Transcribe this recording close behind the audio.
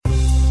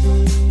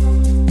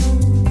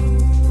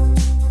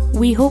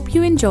We hope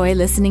you enjoy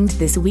listening to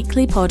this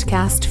weekly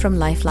podcast from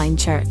Lifeline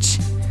Church.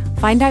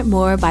 Find out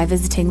more by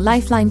visiting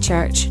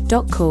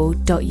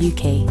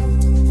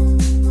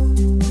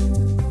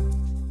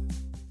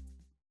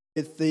lifelinechurch.co.uk.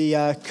 With the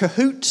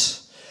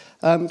Kahoot,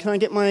 can I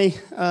get my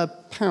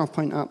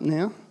PowerPoint up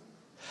now?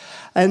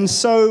 And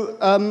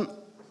so,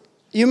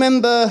 you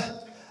remember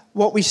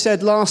what we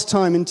said last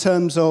time in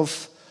terms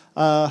of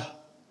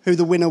who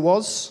the winner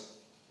was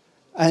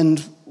and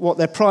what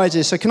their prize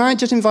is. So can I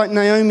just invite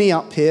Naomi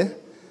up here?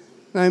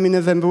 Naomi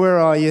November, where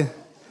are you?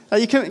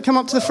 You come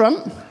up to the front.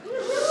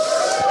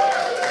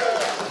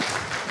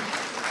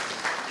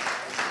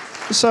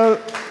 So,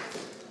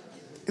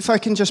 if I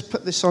can just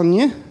put this on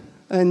you,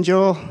 and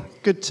you're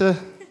good to...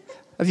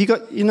 Have you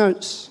got your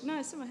notes? No,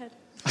 it's in my head.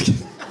 I'm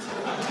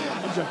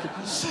joking.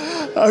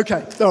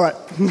 Okay, all right.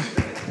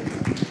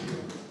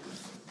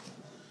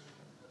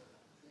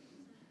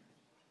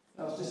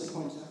 I was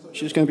disappointed. I thought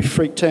she was going to be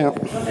freaked out.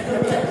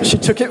 She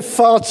took it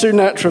far too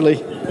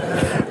naturally.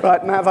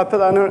 Right, now have I put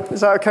that on?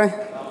 Is that okay?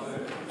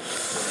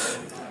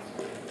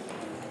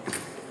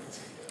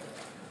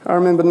 I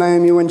remember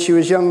Naomi when she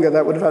was younger,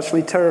 that would have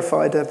actually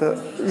terrified her,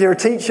 but you're a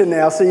teacher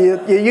now, so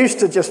you're used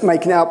to just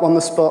making it up on the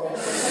spot.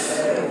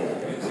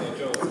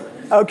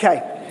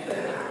 Okay.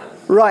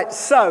 Right,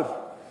 so,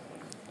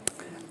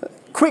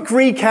 quick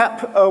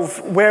recap of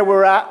where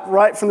we're at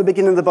right from the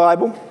beginning of the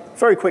Bible.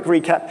 Very quick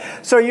recap.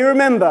 So you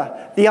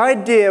remember the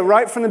idea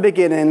right from the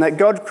beginning that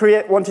God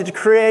wanted to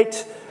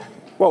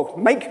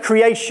make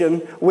creation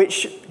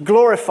which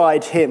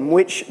glorified him,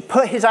 which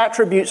put his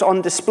attributes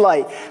on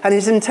display. And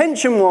his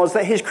intention was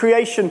that his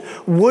creation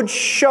would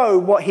show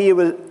what he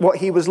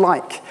was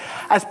like.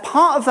 As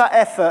part of that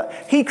effort,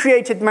 he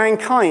created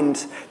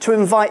mankind to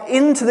invite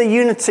into the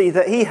unity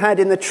that he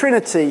had in the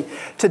Trinity,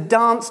 to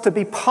dance, to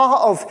be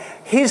part of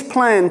his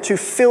plan to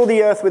fill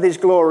the earth with his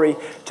glory,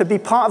 to be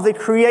part of the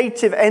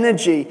creative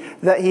energy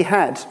that he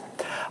had.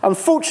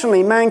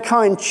 Unfortunately,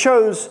 mankind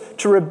chose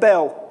to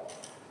rebel.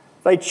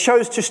 They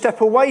chose to step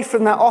away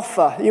from that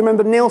offer. You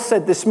remember Neil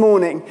said this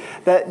morning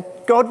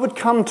that God would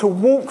come to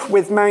walk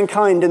with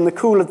mankind in the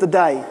cool of the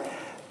day.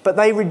 But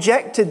they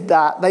rejected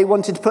that. They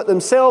wanted to put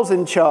themselves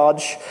in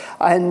charge,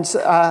 and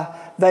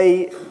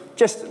they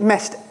just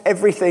messed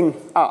everything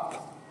up.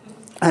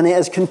 And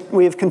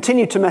we have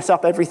continued to mess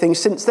up everything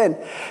since then.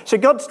 So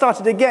God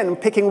started again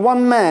picking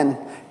one man.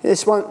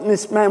 This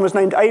man was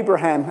named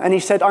Abraham, and he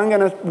said, I'm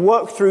going to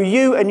work through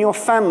you and your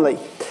family,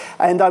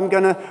 and I'm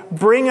going to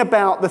bring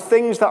about the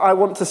things that I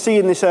want to see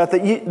in this earth,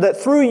 that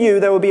through you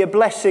there will be a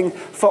blessing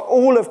for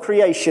all of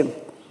creation.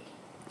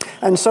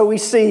 And so we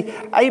see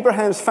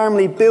Abraham's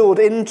family build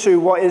into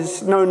what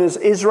is known as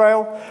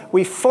Israel.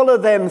 We follow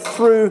them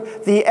through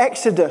the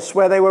Exodus,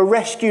 where they were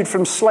rescued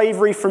from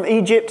slavery from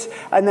Egypt,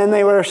 and then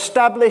they were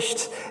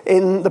established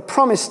in the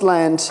promised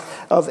land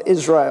of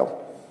Israel.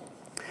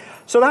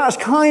 So that was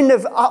kind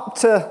of up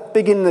to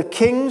beginning of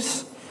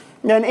Kings.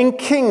 And in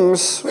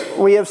Kings,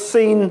 we have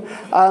seen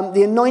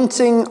the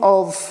anointing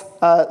of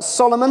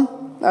Solomon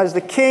as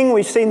the king.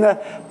 We've seen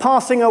the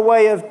passing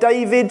away of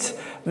David.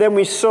 Then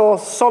we saw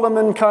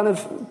Solomon kind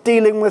of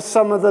dealing with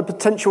some of the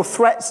potential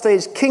threats to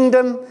his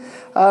kingdom.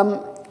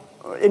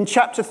 In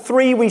chapter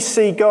 3, we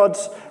see God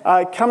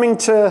coming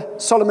to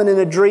Solomon in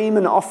a dream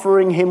and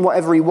offering him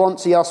whatever he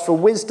wants. He asked for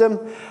wisdom.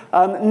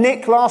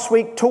 Nick last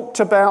week talked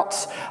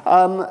about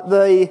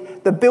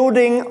the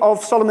building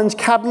of Solomon's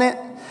cabinet.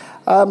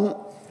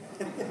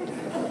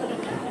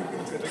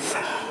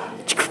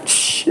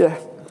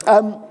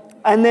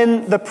 And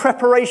then the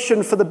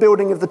preparation for the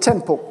building of the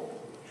temple.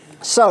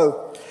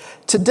 So,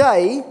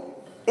 today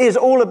is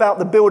all about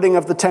the building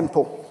of the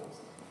temple.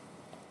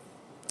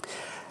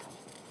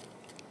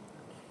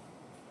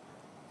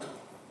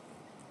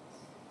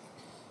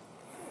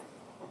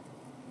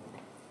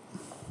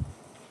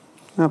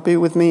 Now, be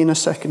with me in a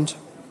second.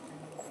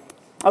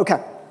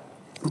 Okay.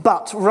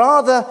 But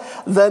rather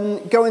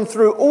than going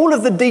through all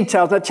of the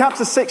details, now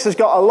chapter 6 has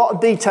got a lot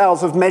of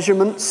details of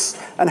measurements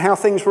and how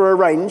things were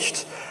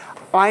arranged.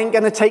 I ain't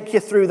going to take you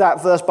through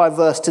that verse by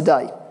verse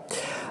today.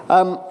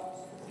 But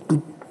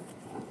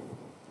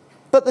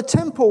the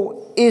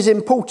temple is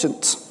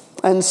important.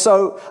 And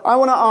so I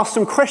want to ask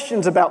some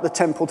questions about the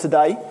temple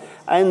today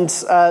and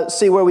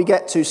see where we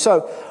get to.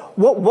 So,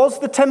 what was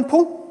the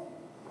temple?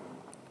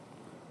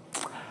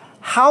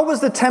 How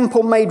was the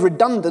temple made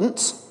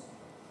redundant?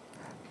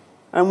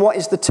 And what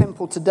is the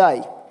temple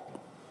today?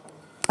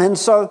 And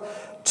so,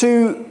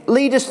 to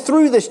lead us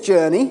through this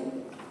journey,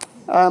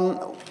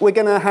 we're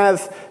going to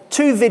have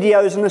 2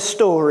 videos and a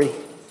story,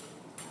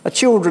 a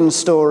children's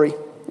story.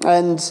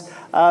 And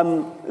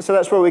so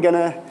that's where we're going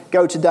to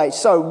go today.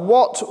 So,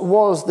 what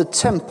was the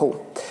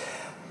temple?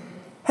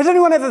 Has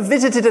anyone ever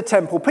visited a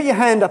temple? Put your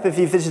hand up if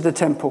you visited a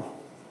temple.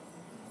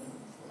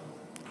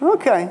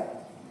 Okay,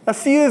 a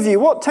few of you.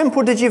 What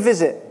temple did you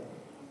visit?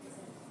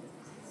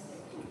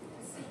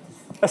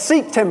 A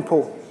Sikh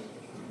temple.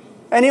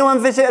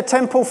 Anyone visit a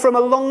temple from a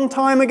long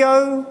time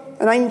ago?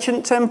 An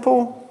ancient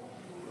temple?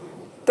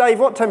 Dave,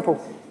 what temple?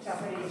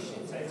 Japanese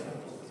Shinto temple.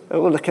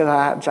 Oh, look at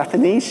that.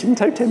 Japanese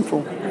Shinto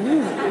temple.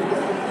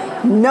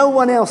 No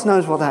one else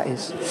knows what that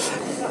is.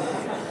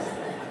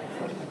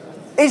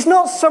 It's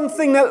not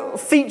something that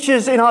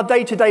features in our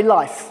day-to-day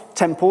life,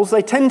 temples.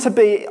 They tend to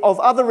be of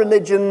other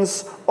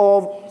religions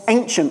or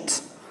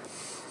ancient.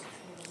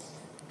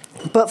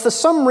 But for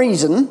some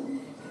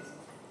reason,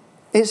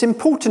 it's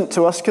important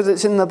to us because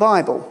it's in the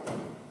Bible.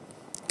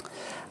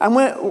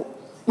 And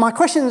my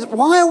question is,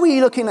 why are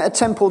we looking at a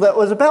temple that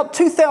was about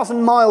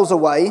 2,000 miles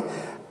away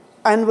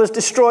and was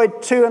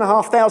destroyed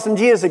 2,500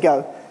 years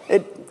ago?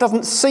 It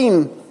doesn't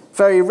seem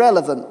very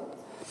relevant.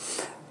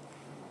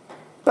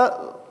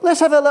 But let's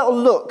have a little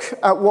look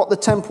at what the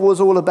temple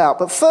was all about.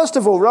 But first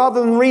of all,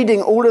 rather than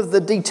reading all of the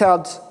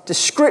detailed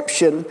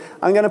description,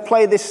 I'm going to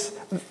play this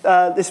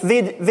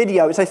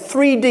video. It's a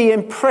 3D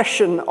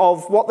impression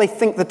of what they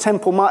think the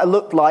temple might have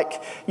looked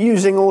like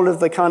using all of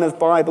the kind of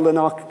Bible and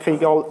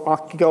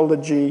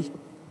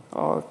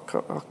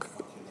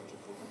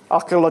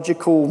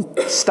archaeological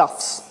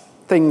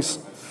things.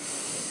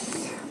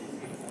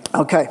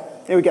 Okay,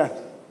 here we go.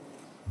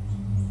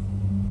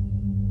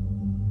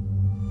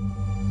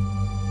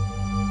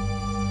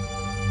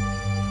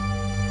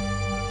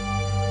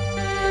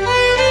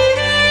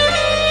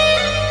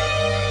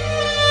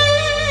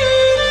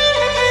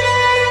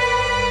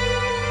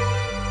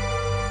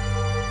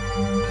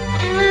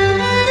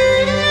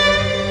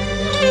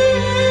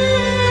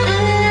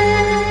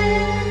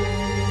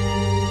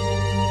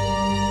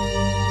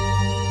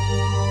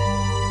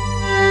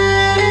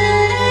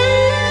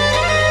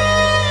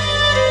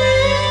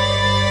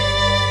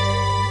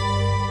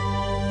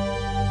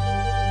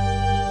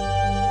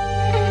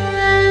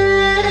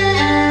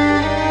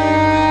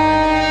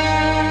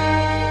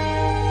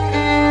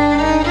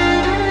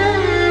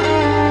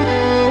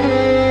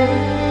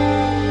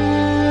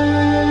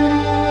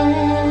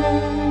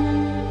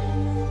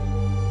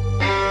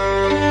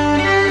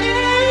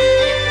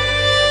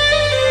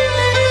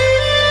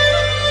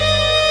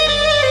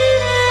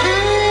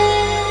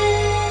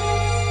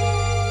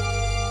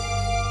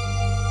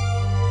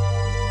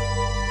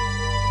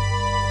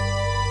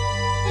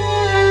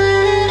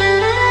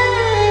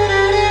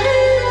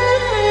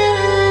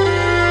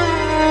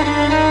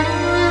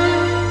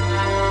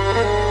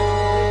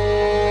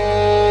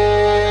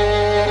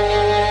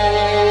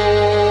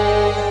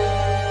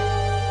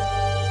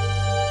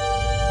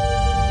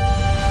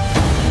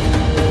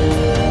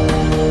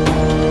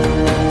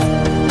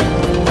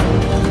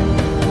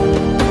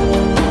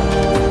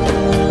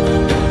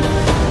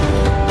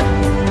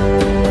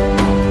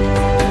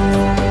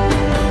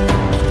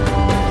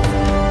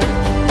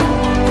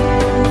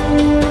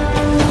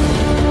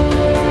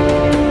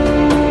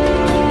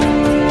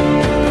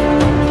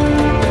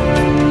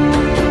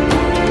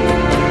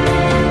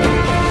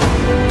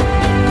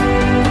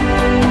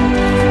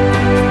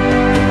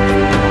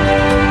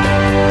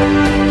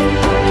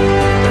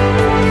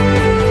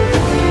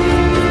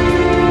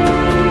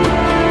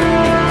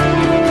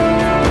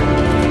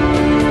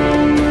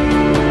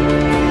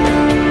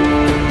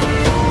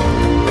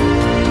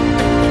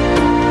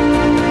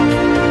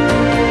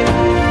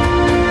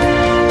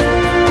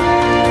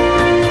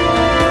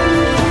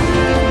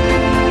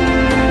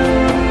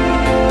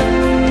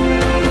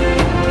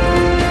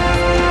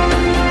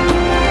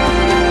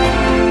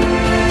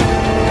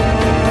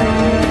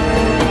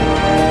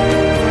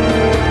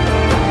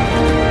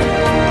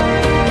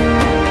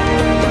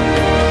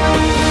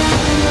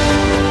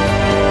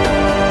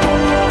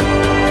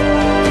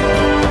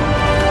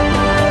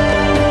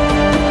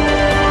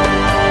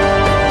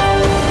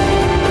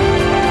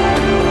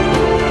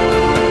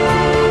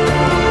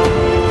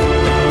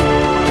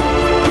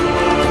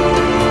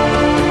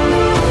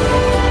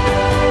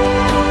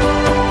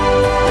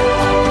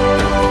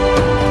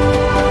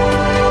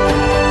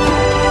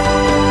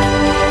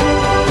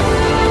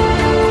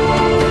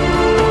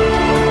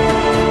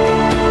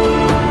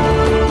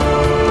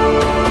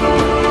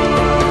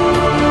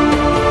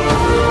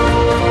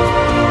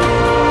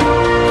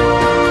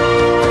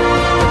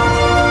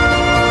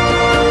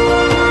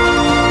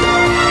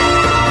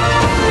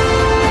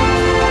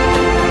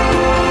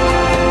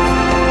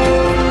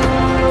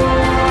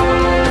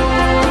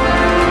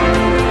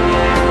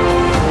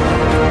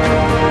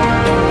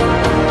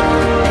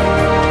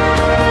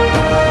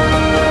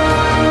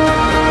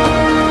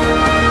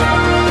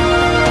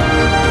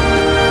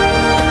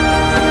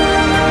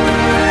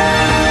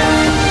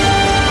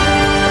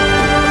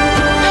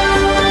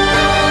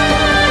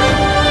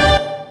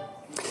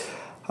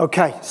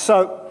 Okay,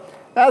 so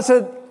that's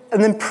an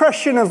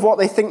impression of what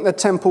they think the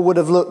temple would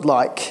have looked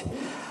like.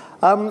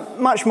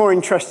 Much more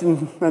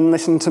interesting than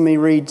listening to me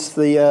read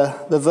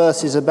the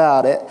verses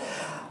about it.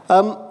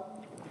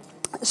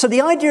 So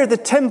the idea of the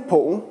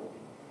temple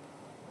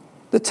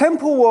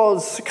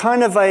was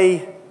kind of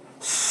a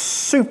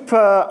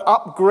super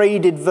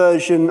upgraded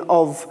version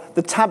of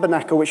the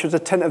tabernacle, which was a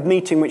tent of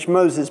meeting which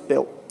Moses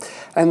built.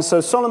 And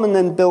so Solomon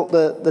then built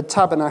built the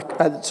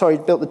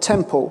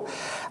temple.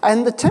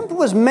 And the temple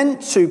was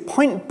meant to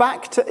point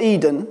back to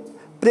Eden,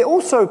 but it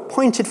also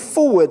pointed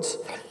forward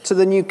to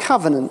the new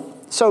covenant.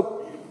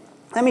 So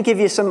let me give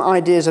you some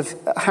ideas of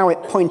how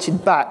it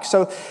pointed back.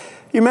 So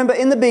You remember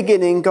in the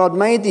beginning, God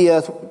made the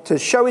earth to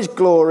show his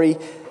glory,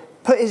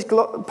 put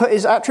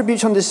his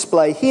attributes on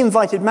display. He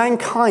invited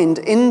mankind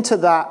into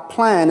that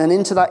plan and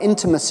into that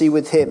intimacy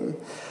with him.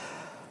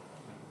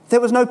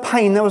 There was no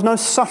pain, there was no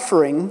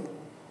suffering.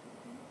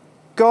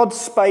 God's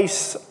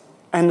space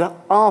and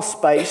our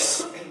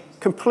space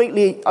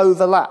completely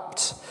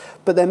overlapped.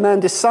 But then man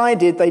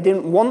decided they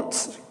didn't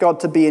want God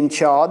to be in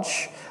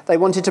charge. They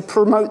wanted to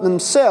promote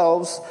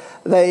themselves.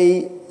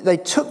 They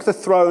took the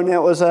throne.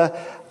 It was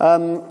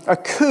a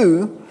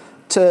coup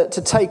to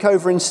take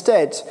over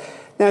instead.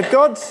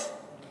 Now,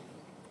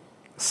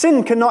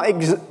 sin cannot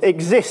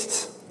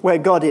exist where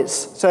God is.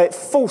 So it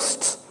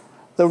forced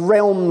the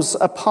realms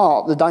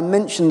apart, the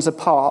dimensions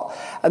apart.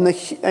 And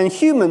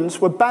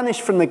humans were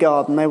banished from the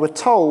garden. They were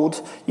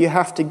told, you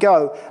have to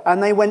go.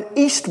 And they went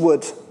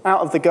eastward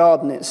out of the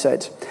garden, it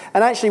said.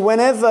 And actually,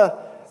 whenever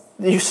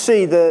you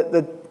see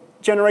the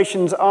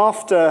generations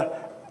after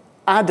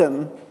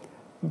Adam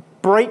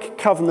break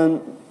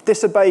covenant,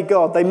 disobey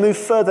God, they move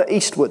further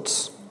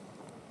eastwards.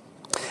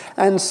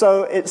 And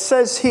so it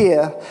says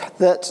here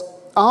that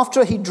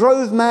after he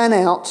drove man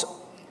out,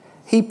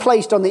 he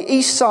placed on the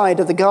east side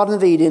of the Garden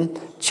of Eden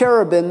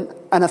cherubim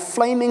and a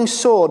flaming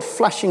sword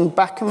flashing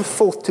back and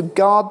forth to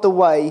guard the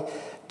way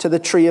to the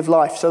tree of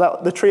life. So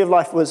that the tree of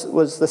life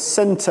was the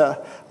center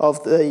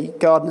of the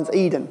Garden of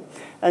Eden.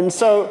 And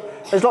so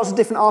there's lots of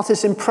different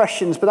artists'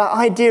 impressions, but that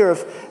idea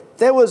of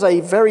there was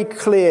a very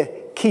clear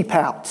keep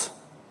out.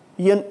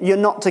 You're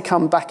not to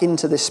come back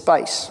into this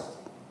space.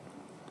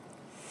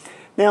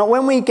 Now,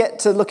 when we get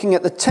to looking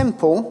at the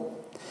temple,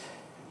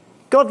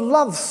 God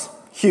loves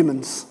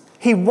humans.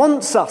 He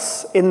wants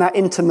us in that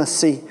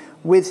intimacy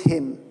with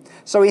him.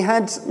 So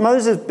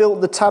Moses built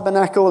the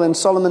tabernacle and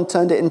Solomon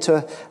turned it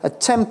into a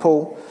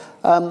temple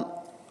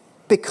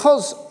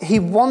because he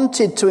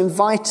wanted to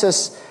invite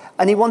us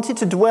and he wanted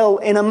to dwell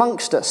in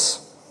amongst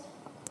us.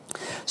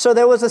 So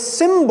there was a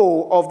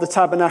symbol of the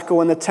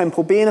tabernacle and the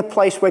temple being a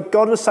place where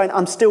God was saying,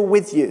 I'm still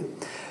with you.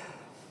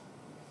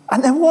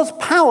 And there was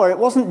power. It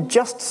wasn't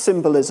just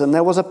symbolism.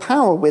 There was a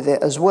power with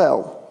it as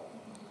well.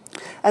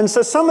 And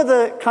so some of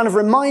the kind of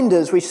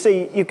reminders we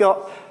see, you've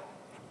got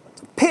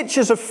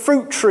pictures of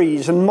fruit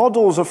trees and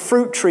models of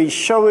fruit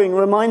trees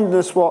reminding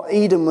us what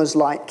Eden was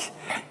like.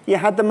 You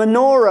had the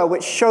menorah,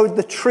 which showed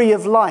the tree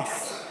of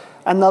life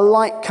and the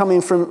light coming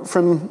from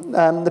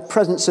the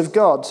presence of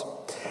God.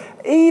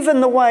 Even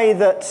the way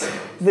that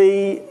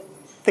the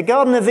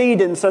Garden of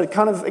Eden, so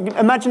kind of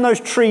imagine those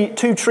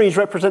two trees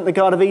represent the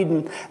Garden of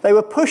Eden. They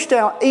were pushed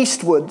out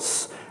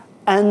eastwards,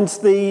 and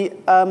the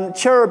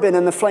cherubim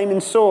and the flaming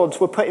swords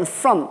were put in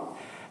front.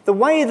 The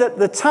way that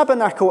the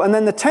tabernacle and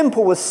then the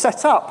temple was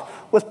set up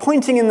was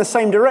pointing in the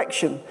same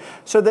direction.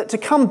 So that to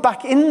come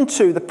back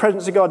into the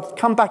presence of God,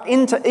 come back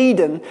into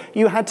Eden,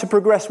 you had to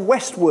progress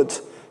westward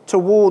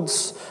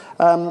towards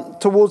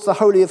the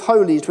Holy of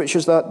Holies, which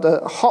is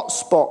the hot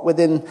spot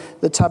within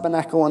the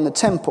tabernacle and the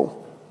temple.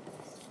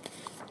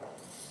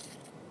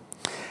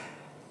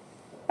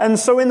 And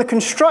so in the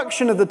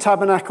construction of the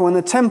tabernacle and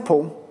the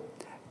temple,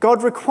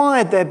 God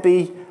required there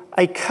be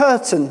a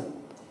curtain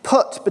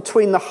put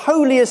between the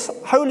Holy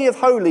of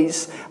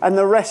Holies and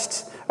the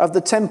rest of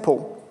the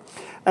temple.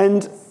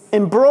 And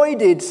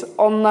embroidered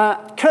on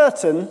that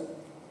curtain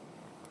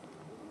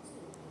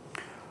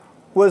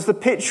was the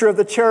picture of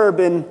the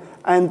cherubim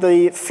and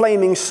the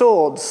flaming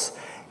swords.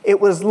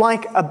 It was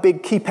like a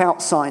big keep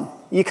out sign.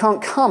 You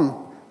can't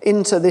come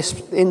into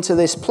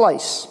this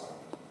place.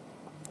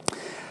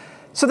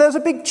 So there's a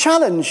big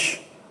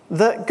challenge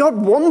that God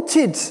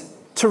wanted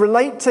to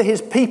relate to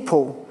his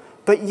people,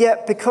 but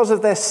yet because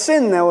of their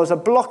sin there was a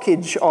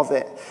blockage of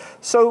it.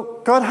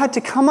 So God had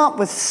to come up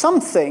with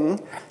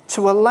something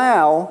to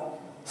allow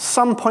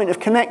some point of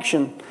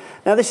connection.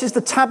 Now this is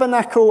the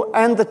tabernacle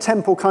and the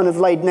temple kind of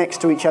laid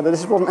next to each other.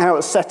 This wasn't how it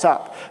was set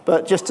up,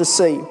 but just to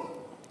see.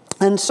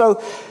 And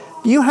so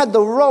you had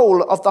the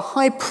role of the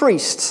high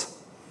priest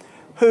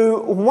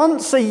who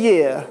once a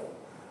year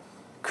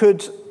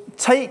could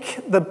take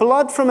the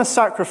blood from a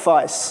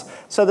sacrifice.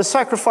 So the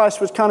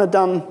sacrifice was kind of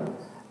done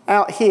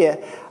out here.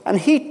 And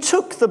he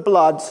took the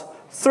blood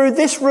through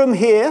this room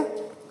here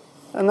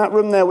and that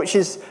room there, which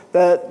is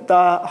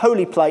the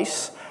holy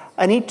place.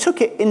 And he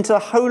took it into the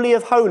Holy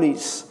of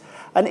Holies.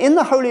 And in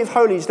the Holy of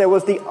Holies, there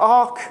was the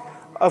Ark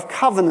of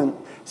Covenant.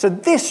 So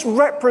this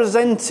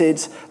represented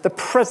the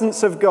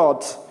presence of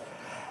God.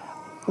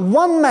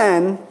 One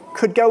man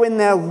could go in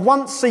there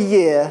once a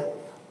year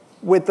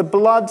with the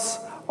blood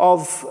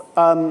of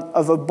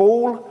a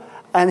bull,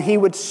 and he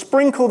would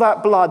sprinkle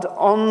that blood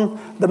on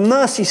the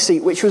mercy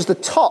seat, which was the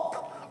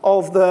top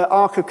of the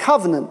Ark of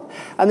Covenant.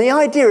 And the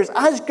idea is,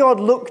 as God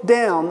looked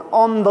down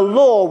on the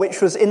law, which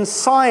was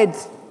inside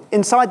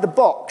the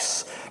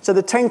box, so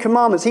the Ten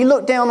Commandments, he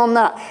looked down on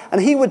that,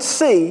 and he would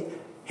see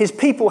his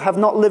people have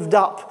not lived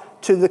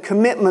up to the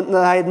commitment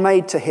that they had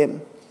made to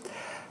him.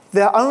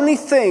 The only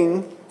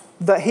thing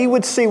that he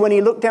would see when he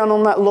looked down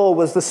on that law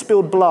was the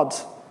spilled blood.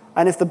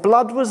 And if the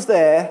blood was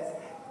there,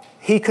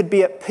 he could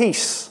be at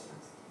peace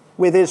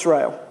with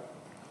Israel.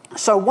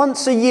 So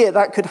once a year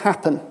that could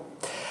happen.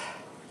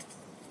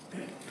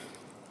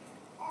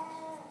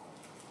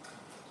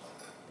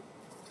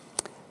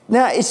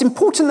 Now, it's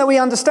important that we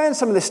understand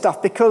some of this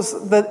stuff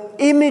because the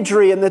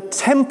imagery and the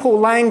temple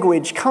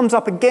language comes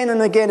up again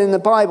and again in the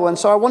Bible. And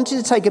so I wanted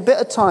to take a bit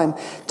of time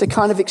to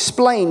kind of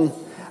explain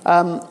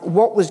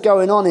what was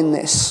going on in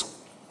this.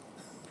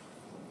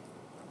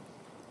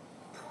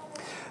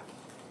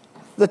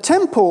 The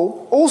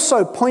temple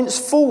also points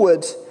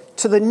forward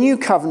to the new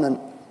covenant.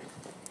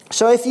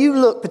 So if you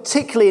look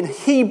particularly in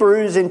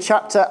Hebrews in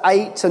chapter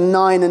 8 and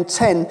 9 and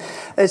 10,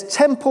 there's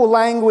temple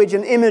language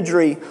and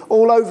imagery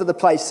all over the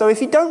place. So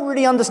if you don't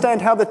really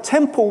understand how the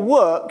temple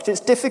worked, it's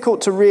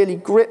difficult to really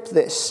grip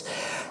this.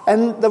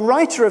 And the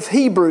writer of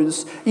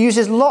Hebrews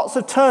uses lots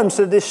of terms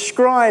to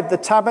describe the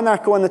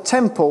tabernacle and the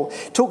temple.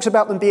 He talks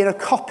about them being a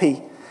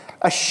copy,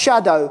 a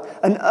shadow,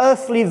 an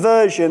earthly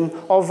version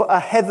of a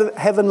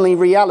heavenly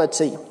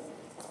reality.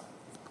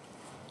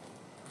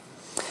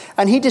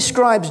 And he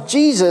describes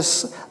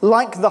Jesus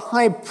like the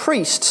high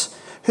priest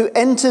who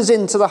enters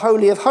into the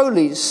Holy of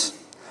Holies,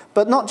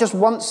 but not just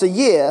once a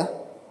year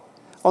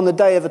on the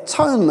Day of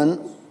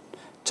Atonement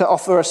to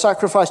offer a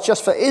sacrifice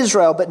just for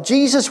Israel, but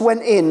Jesus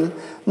went in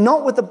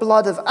not with the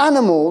blood of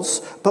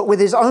animals, but with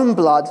his own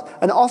blood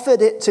and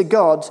offered it to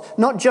God,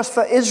 not just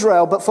for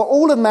Israel, but for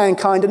all of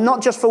mankind, and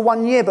not just for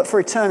 1 year, but for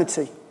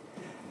eternity.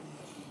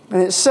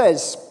 And it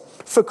says,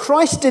 "For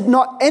Christ did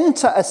not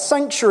enter a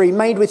sanctuary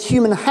made with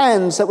human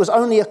hands that was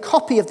only a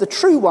copy of the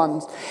true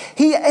one.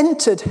 He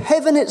entered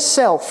heaven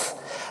itself,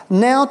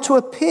 now to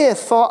appear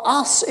for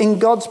us in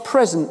God's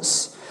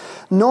presence.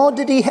 Nor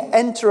did he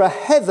enter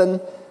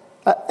heaven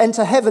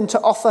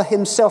to offer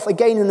himself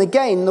again and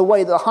again, the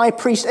way the high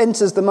priest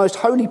enters the most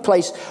holy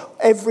place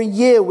every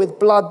year with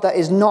blood that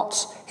is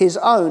not his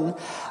own.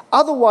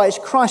 Otherwise,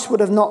 Christ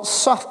would have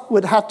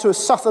to have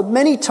suffered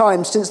many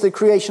times since the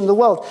creation of the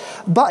world.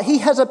 But he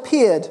has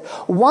appeared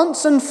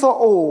once and for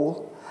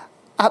all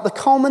at the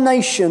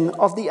culmination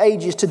of the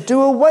ages to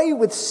do away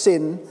with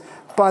sin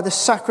by the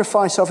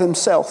sacrifice of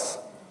himself."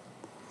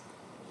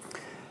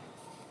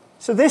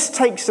 So this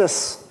takes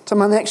us to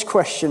my next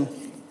question.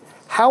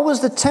 How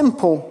was the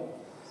temple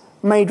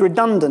made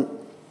redundant?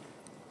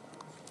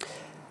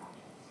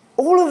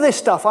 All of this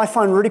stuff I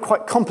find really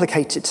quite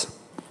complicated.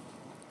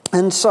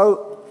 And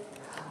so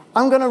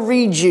I'm going to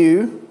read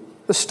you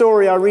the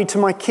story I read to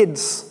my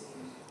kids,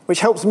 which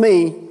helps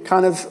me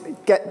kind of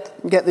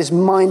get this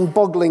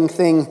mind-boggling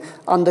thing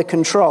under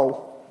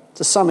control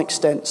to some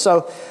extent.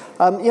 So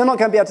you're not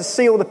going to be able to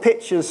see all the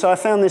pictures, so I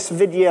found this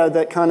video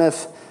that kind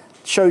of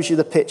shows you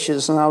the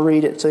pictures, and I'll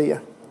read it to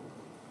you.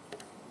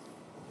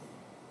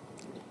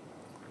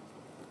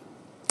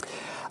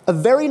 "A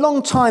very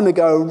long time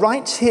ago,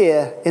 right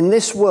here in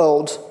this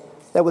world,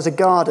 there was a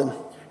garden.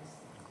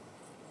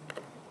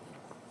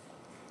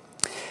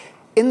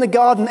 In the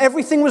garden,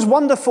 everything was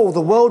wonderful.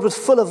 The world was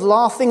full of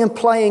laughing and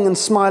playing and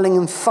smiling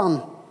and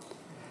fun.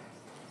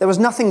 There was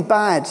nothing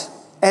bad,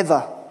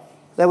 ever.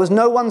 There was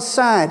no one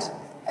sad,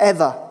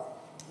 ever.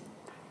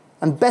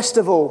 And best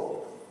of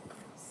all,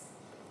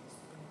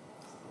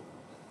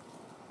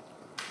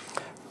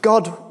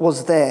 God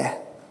was there.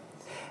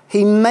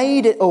 He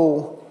made it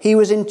all. He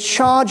was in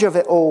charge of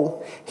it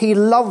all. He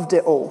loved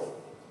it all.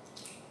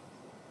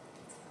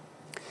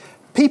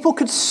 People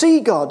could see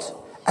God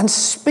and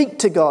speak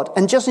to God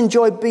and just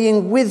enjoy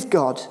being with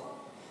God.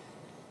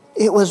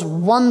 It was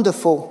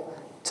wonderful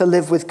to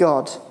live with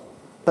God.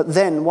 But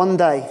then, one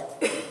day,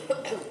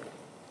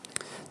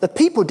 the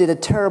people did a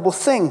terrible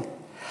thing.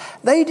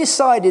 They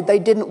decided they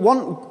didn't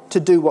want to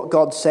do what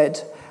God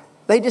said.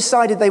 They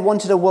decided they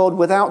wanted a world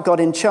without God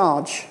in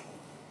charge.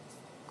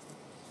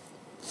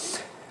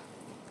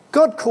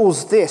 God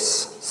calls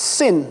this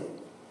sin.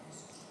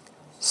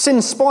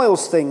 Sin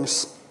spoils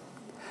things.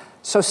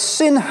 So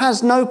sin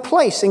has no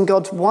place in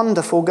God's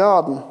wonderful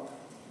garden.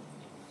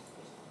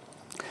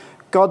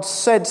 God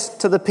said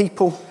to the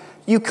people,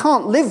 "You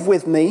can't live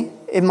with me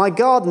in my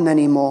garden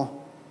anymore."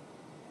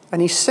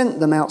 And he sent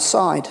them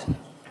outside.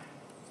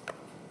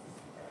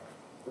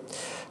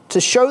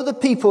 To show the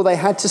people they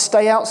had to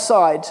stay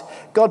outside,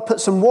 God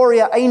put some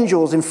warrior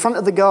angels in front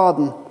of the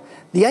garden.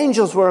 The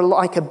angels were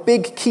like a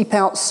big keep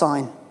out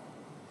sign.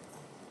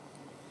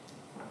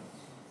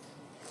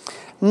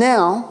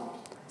 Now,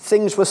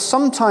 things were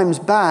sometimes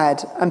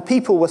bad and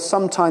people were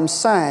sometimes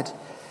sad.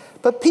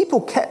 But people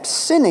kept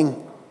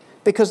sinning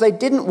because they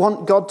didn't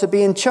want God to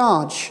be in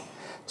charge.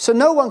 So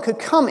no one could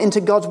come into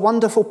God's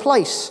wonderful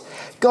place.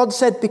 God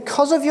said,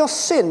 "Because of your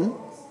sin,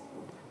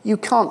 you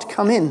can't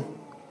come in."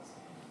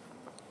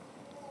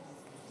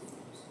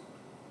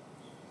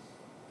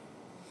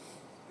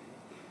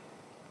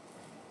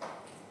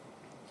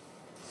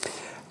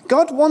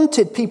 God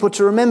wanted people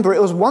to remember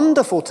it was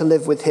wonderful to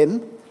live with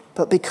him,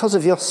 but because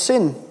of your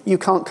sin, you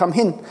can't come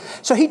in.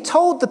 So he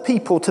told the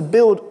people to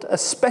build a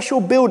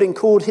special building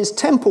called his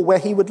temple where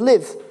he would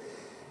live.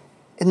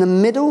 In the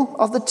middle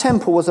of the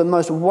temple was the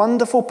most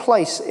wonderful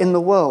place in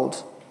the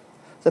world.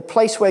 The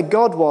place where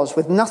God was,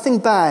 with nothing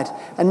bad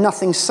and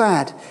nothing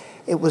sad.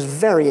 It was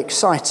very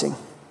exciting.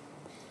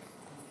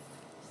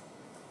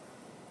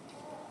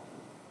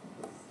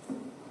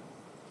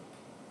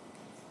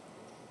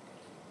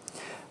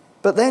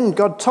 But then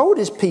God told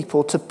his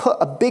people to put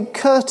a big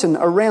curtain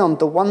around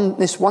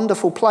this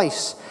wonderful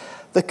place.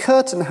 The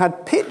curtain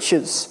had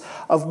pictures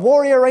of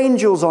warrior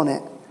angels on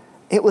it.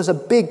 It was a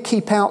big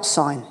keep out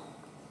sign.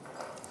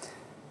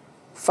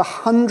 For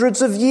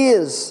hundreds of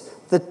years,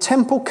 the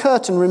temple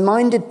curtain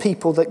reminded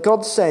people that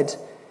God said,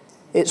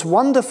 it's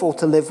wonderful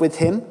to live with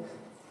him,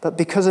 but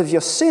because of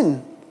your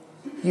sin,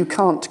 you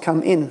can't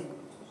come in.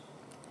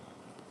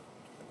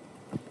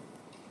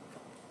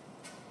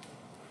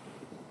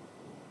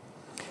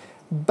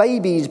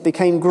 Babies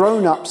became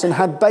grown-ups and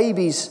had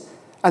babies,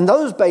 and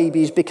those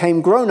babies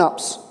became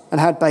grown-ups and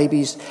had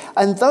babies,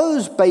 and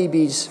those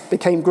babies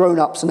became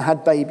grown-ups and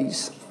had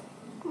babies.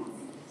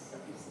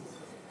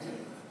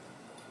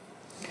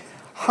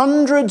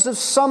 Hundreds of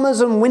summers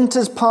and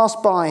winters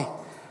passed by,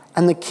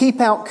 and the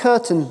keep-out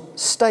curtain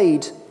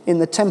stayed in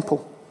the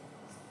temple.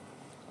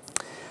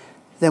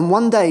 Then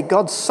one day,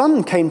 God's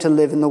Son came to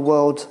live in the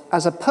world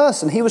as a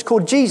person. He was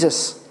called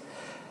Jesus.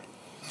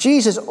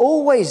 Jesus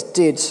always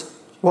did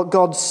what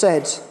God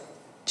said.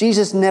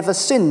 Jesus never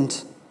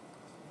sinned.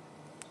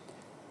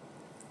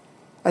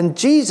 And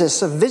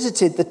Jesus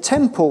visited the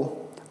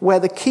temple where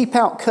the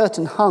keep-out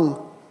curtain hung.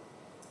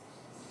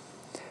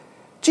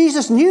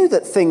 Jesus knew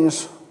that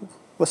things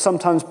were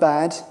sometimes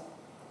bad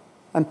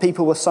and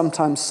people were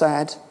sometimes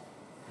sad.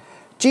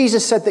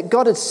 Jesus said that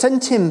God had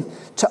sent him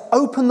to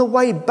open the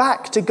way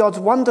back to God's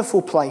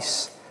wonderful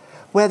place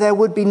where there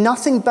would be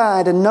nothing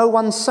bad and no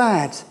one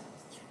sad.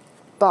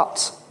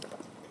 But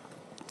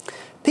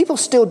people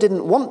still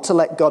didn't want to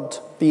let God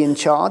be in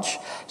charge,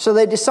 so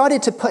they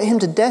decided to put him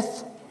to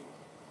death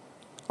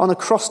on a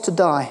cross to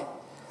die.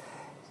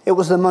 It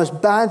was the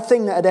most bad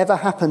thing that had ever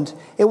happened.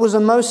 It was the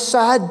most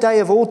sad day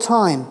of all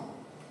time.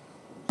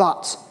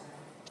 But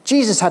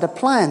Jesus had a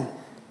plan.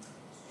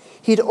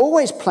 He'd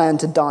always planned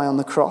to die on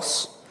the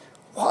cross.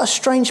 What a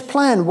strange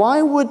plan.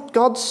 Why would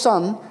God's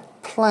Son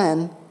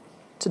plan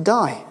to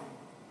die?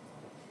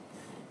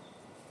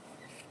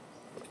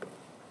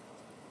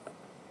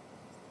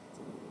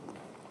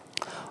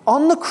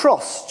 On the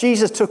cross,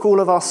 Jesus took all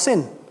of our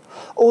sin.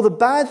 All the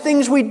bad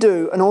things we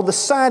do and all the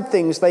sad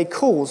things they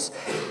cause.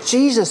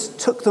 Jesus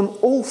took them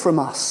all from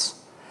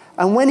us.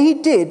 And when he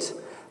did,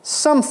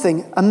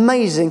 something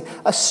amazing,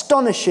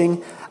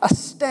 astonishing,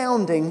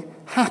 astounding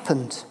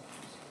happened.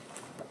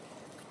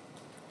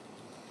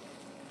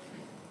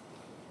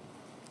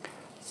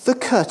 The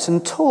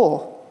curtain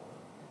tore.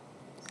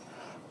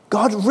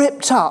 God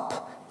ripped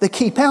up the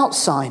keep out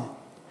sign.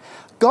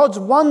 God's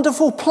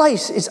wonderful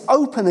place is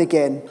open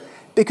again.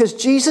 Because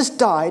Jesus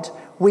died,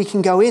 we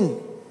can go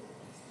in.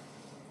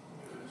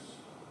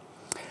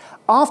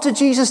 After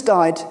Jesus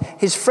died,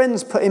 his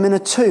friends put him in a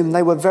tomb.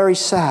 They were very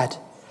sad.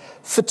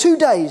 For 2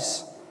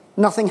 days,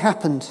 nothing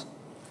happened.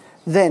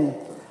 Then,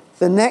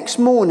 the next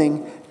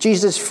morning,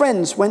 Jesus'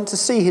 friends went to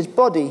see his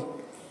body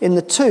in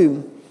the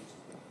tomb.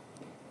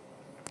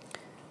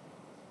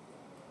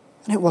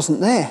 And it wasn't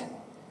there.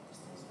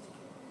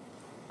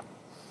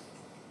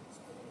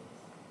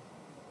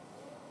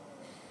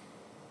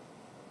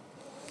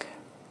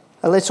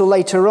 A little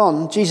later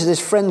on, Jesus'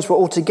 friends were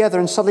all together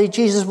and suddenly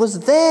Jesus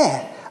was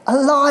there,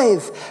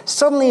 alive.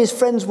 Suddenly his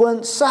friends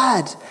weren't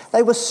sad.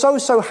 They were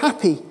so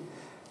happy.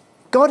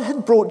 God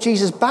had brought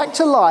Jesus back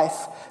to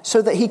life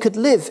so that he could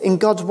live in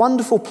God's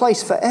wonderful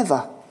place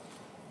forever.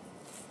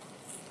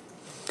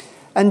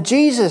 And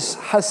Jesus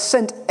has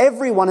sent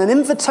everyone an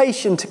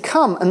invitation to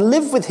come and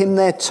live with him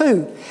there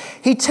too.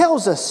 He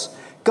tells us,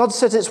 God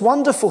says it's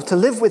wonderful to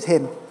live with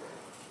him.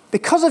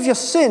 Because of your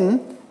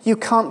sin, you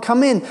can't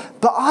come in.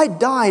 But I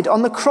died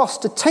on the cross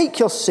to take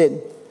your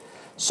sin.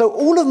 So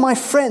all of my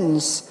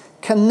friends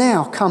can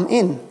now come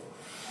in.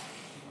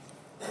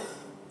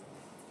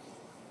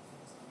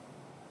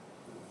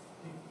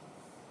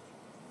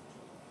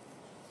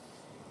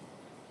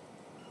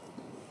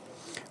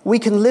 We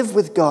can live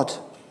with God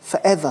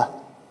forever.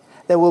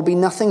 There will be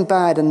nothing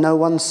bad and no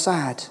one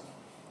sad.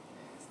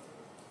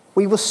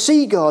 We will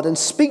see God and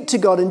speak to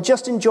God and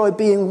just enjoy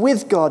being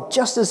with God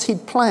just as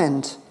he'd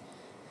planned.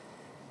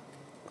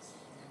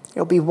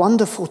 It'll be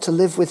wonderful to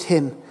live with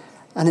him,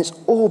 and it's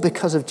all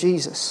because of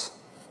Jesus.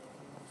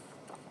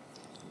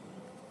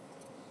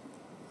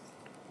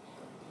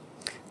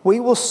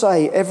 We will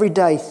say every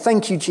day,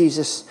 thank you,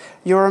 Jesus,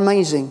 you're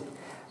amazing.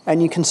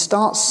 And you can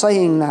start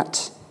saying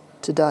that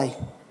today.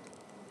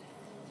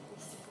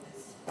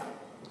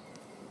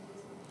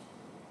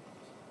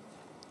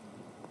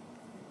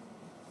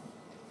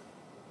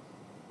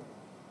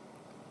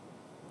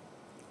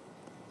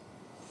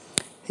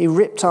 He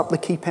ripped up the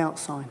keep out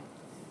sign.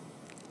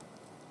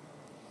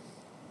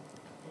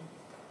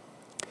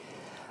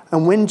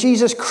 And when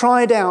Jesus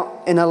cried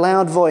out in a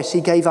loud voice,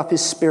 he gave up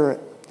his spirit.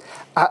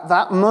 At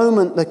that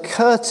moment, the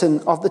curtain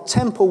of the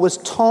temple was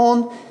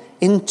torn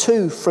in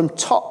two from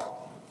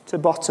top to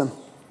bottom.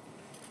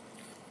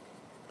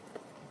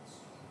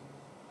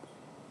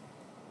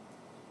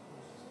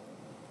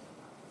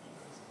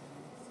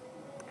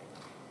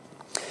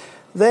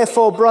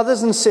 Therefore,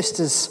 brothers and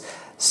sisters,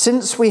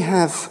 since we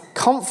have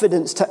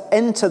confidence to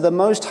enter the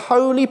most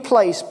holy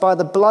place by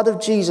the blood of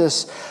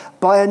Jesus,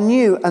 by a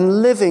new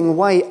and living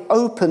way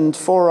opened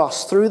for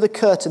us through the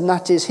curtain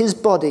that is his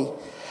body.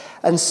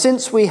 And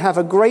since we have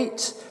a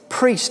great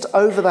priest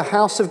over the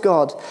house of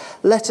God,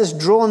 let us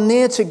draw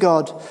near to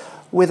God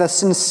with a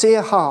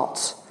sincere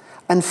heart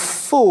and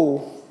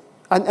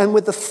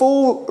with the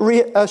full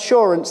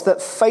reassurance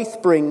that faith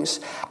brings,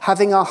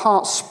 having our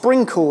hearts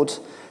sprinkled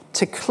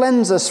to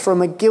cleanse us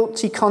from a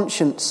guilty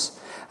conscience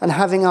and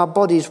having our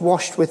bodies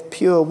washed with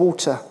pure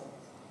water.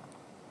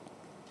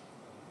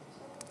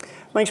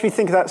 Makes me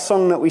think of that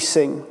song that we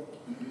sing.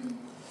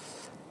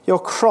 Your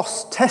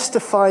cross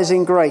testifies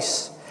in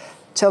grace,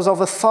 tells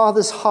of a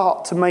Father's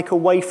heart to make a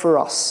way for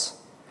us.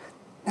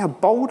 Now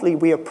boldly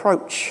we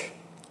approach,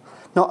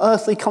 not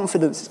earthly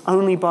confidence, it's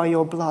only by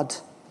your blood.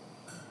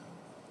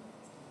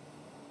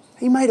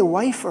 He made a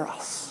way for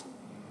us.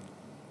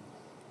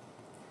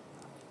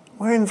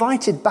 We're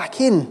invited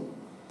back in.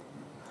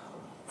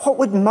 What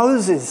would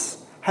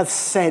Moses have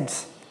said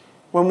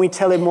when we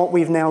tell him what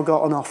we've now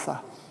got on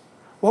offer?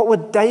 What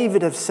would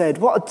David have said?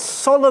 What would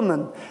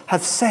Solomon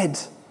have said?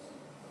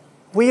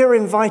 We are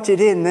invited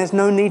in. There's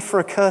no need for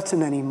a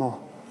curtain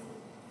anymore.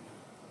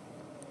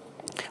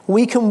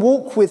 We can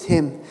walk with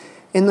him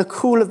in the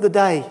cool of the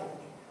day.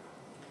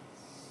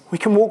 We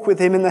can walk with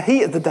him in the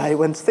heat of the day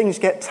when things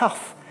get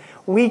tough.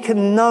 We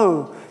can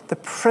know the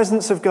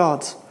presence of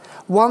God.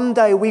 One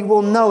day we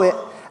will know it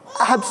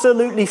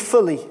absolutely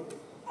fully.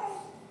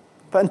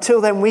 But until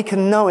then, we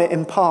can know it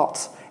in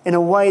part, in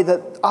a way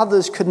that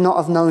others could not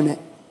have known it.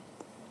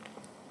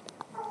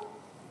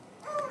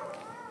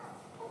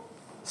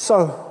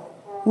 So,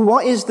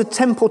 what is the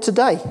temple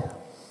today?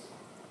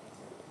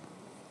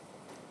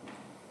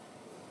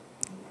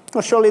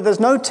 Well, surely there's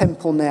no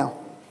temple now.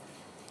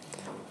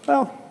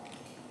 Well,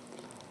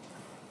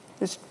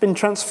 it's been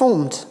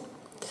transformed.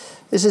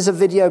 This is a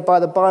video by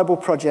the Bible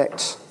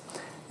Project.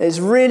 It's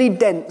really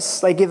dense.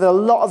 They give a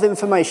lot of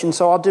information,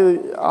 so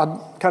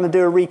I'll kind of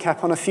do a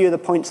recap on a few of the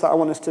points that I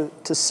want us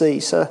to see.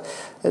 So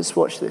let's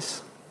watch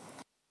this.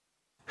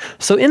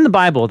 So in the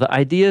Bible, the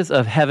ideas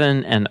of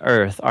heaven and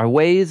earth are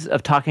ways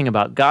of talking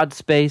about God's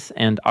space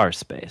and our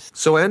space.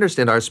 So I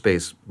understand our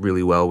space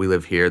really well. We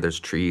live here. There's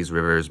trees,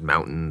 rivers,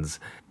 mountains.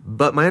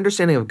 But my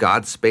understanding of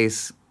God's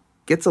space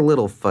gets a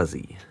little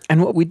fuzzy.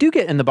 And what we do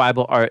get in the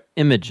Bible are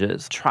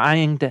images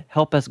trying to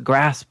help us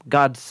grasp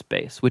God's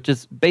space, which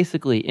is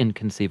basically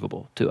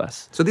inconceivable to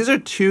us. So these are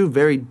two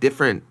very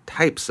different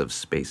types of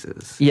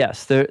spaces.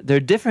 Yes, they're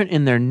different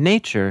in their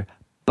nature,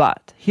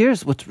 but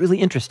here's what's really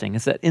interesting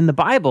is that in the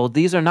Bible,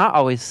 these are not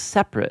always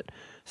separate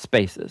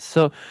spaces.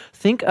 So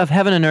think of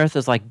heaven and earth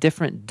as like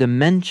different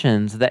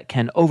dimensions that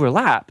can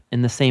overlap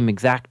in the same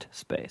exact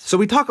space. So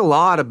we talk a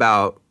lot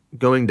about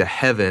going to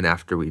heaven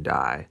after we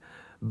die,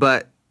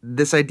 but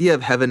this idea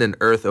of heaven and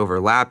earth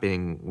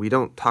overlapping, we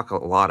don't talk a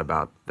lot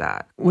about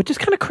that. Which is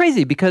kind of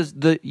crazy because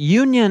the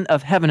union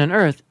of heaven and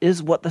earth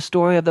is what the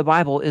story of the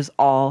Bible is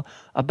all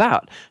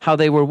about. How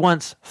they were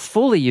once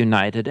fully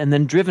united and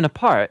then driven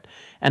apart,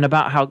 and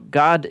about how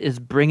God is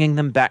bringing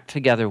them back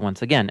together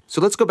once again.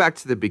 So let's go back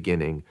to the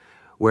beginning,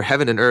 where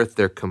heaven and earth,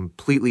 they're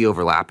completely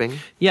overlapping.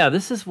 Yeah,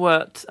 this is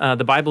what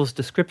the Bible's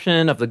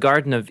description of the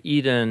Garden of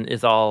Eden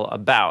is all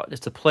about.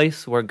 It's a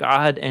place where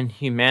God and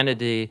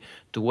humanity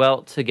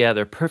dwelt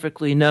together,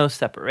 perfectly no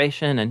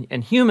separation,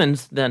 and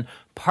humans then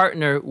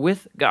partner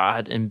with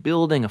God in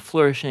building a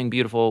flourishing,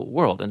 beautiful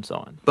world and so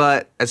on.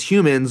 But as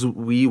humans,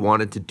 we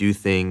wanted to do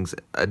things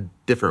a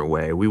different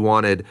way. We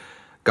wanted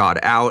God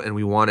out, and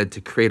we wanted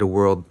to create a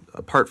world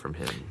apart from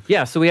him.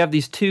 Yeah, so we have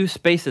these two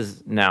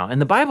spaces now. And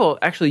the Bible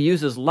actually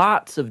uses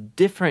lots of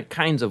different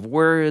kinds of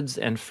words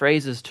and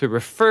phrases to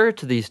refer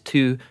to these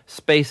two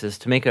spaces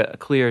to make a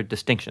clear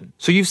distinction.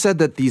 So you've said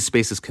that these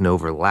spaces can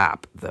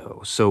overlap,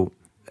 though. So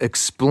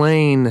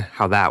explain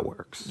how that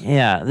works.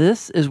 Yeah,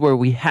 this is where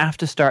we have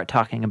to start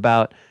talking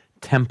about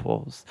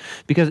temples.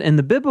 Because in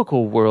the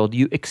biblical world,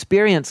 you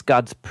experience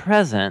God's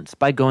presence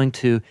by going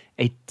to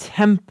a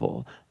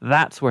temple.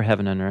 That's where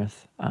heaven and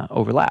earth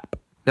overlap.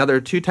 Now, there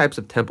are two types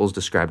of temples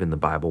described in the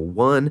Bible.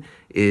 One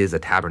is a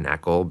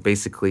tabernacle,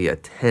 basically a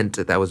tent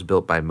that was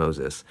built by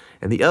Moses.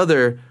 And the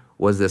other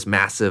was this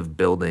massive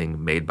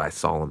building made by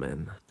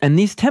Solomon. And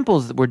these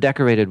temples were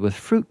decorated with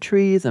fruit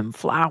trees and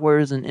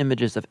flowers and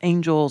images of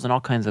angels and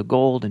all kinds of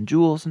gold and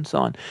jewels and so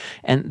on.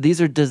 And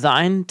these are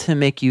designed to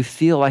make you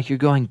feel like you're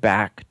going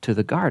back to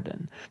the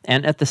garden.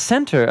 And at the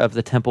center of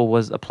the temple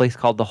was a place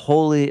called the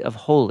Holy of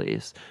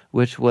Holies,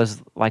 which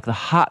was like the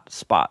hot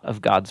spot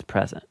of God's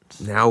presence.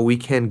 Now we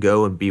can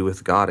go and be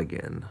with God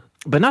again.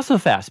 But not so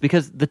fast,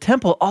 because the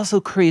temple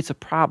also creates a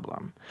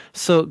problem.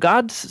 So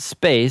God's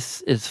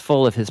space is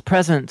full of his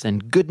presence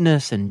and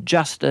goodness and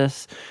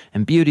justice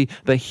and beauty,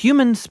 but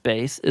human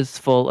space is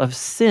full of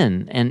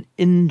sin and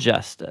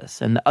injustice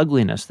and the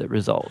ugliness that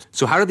results.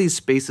 So how do these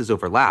spaces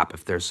overlap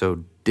if they're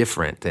so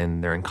different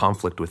and they're in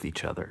conflict with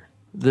each other?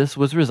 This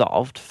was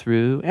resolved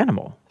through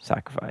animal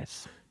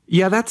sacrifice.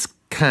 Yeah, that's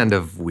kind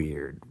of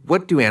weird.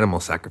 What do animal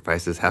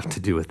sacrifices have to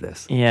do with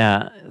this?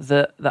 Yeah,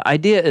 the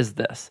idea is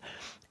this.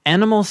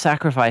 Animal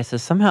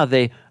sacrifices, somehow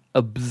they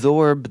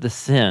absorb the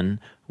sin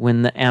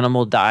when the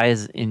animal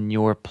dies in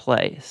your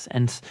place.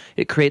 And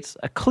it creates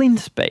a clean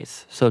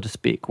space, so to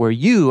speak, where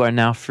you are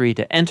now free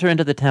to enter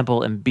into the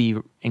temple and be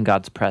in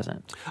God's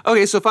presence.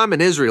 Okay, so if I'm an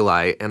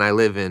Israelite and I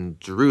live in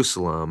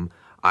Jerusalem,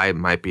 I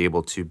might be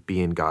able to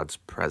be in God's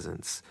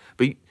presence.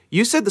 But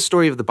you said the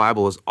story of the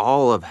Bible is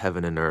all of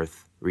heaven and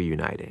earth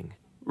reuniting.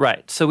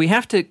 Right. So we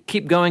have to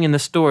keep going in the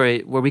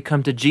story where we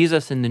come to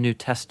Jesus in the New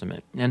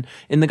Testament. And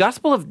in the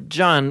Gospel of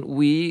John,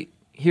 we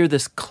hear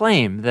this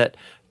claim that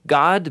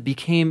God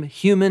became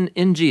human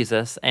in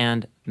Jesus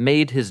and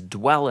made his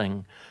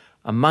dwelling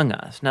among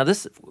us. Now,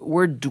 this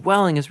word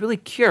dwelling is really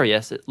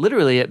curious.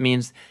 It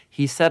means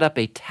he set up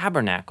a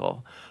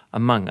tabernacle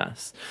among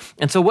us.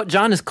 And so what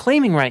John is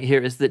claiming right here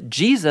is that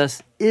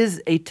Jesus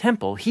is a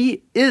temple.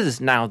 He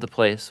is now the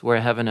place where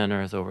heaven and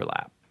earth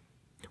overlap.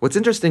 What's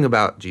interesting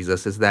about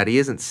Jesus is that he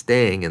isn't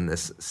staying in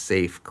this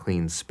safe,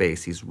 clean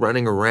space. He's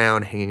running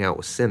around hanging out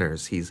with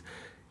sinners. He's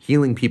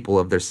healing people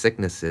of their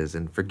sicknesses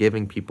and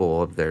forgiving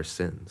people of their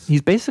sins.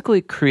 He's basically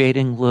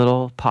creating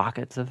little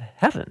pockets of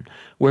heaven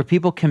where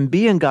people can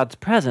be in God's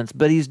presence,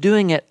 but he's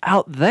doing it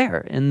out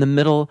there in the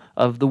middle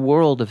of the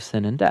world of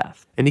sin and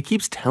death. And he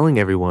keeps telling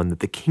everyone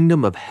that the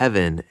kingdom of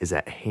heaven is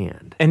at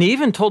hand. And he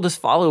even told his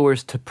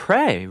followers to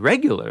pray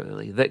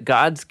regularly that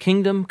God's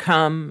kingdom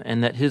come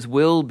and that his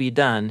will be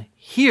done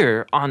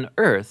here on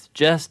earth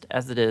just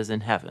as it is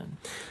in heaven.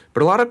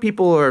 But a lot of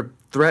people are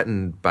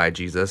threatened by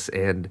Jesus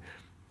and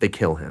they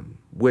kill him,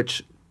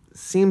 which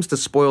seems to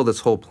spoil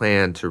this whole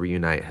plan to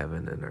reunite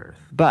heaven and earth.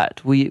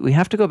 But we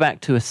have to go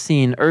back to a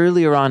scene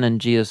earlier on in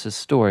Jesus'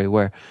 story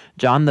where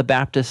John the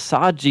Baptist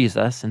saw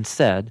Jesus and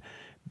said,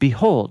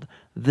 "Behold,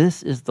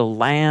 this is the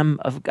Lamb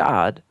of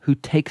God who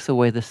takes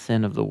away the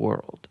sin of the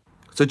world."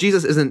 So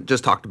Jesus isn't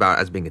just talked about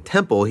as being a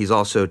temple, he's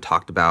also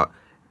talked about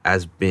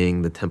as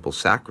being the temple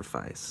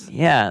sacrifice.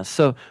 Yeah,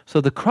 so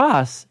the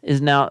cross is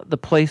now the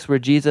place where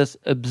Jesus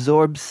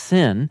absorbs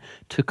sin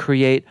to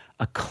create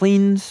a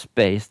clean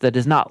space that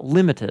is not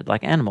limited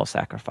like animal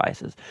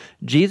sacrifices.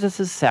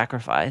 Jesus'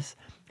 sacrifice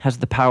has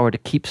the power to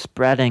keep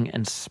spreading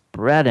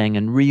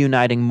and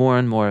reuniting more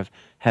and more of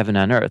heaven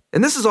and earth.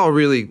 And this is all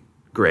really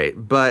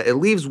great, but it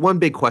leaves one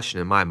big question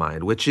in my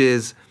mind, which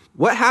is,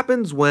 what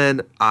happens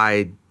when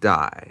I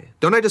die?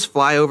 Don't I just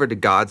fly over to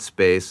God's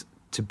space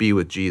to be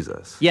with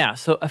Jesus? Yeah,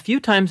 so a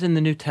few times in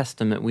the New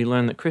Testament, we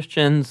learn that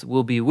Christians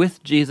will be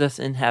with Jesus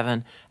in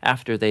heaven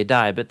after they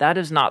die, but that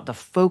is not the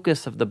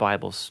focus of the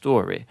Bible's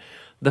story.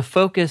 The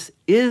focus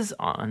is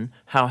on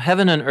how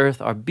heaven and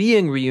earth are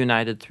being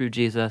reunited through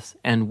Jesus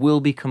and will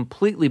be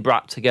completely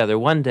brought together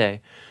one day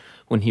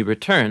when he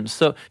returns.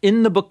 So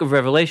in the book of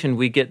Revelation,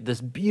 we get this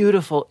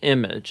beautiful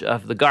image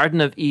of the Garden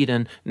of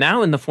Eden,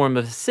 now in the form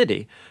of a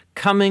city,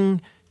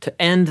 coming to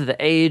end the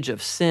age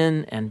of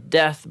sin and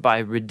death by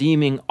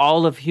redeeming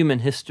all of human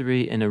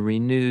history in a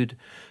renewed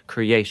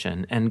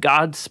creation. And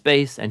God's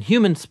space and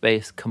human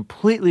space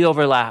completely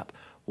overlap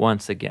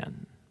once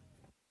again.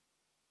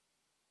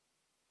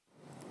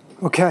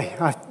 Okay,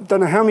 I don't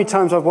know how many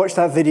times I've watched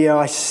that video.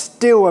 I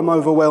still am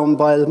overwhelmed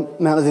by the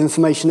amount of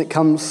information that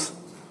comes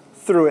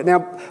through it. Now,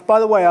 by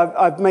the way,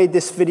 I've made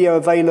this video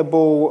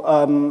available.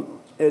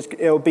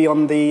 It'll be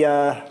on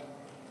the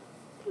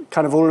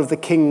kind of all of the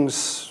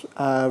King's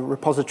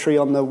repository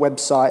on the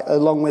website,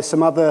 along with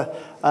some other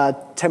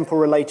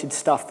temple-related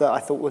stuff that I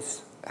thought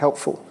was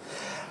helpful.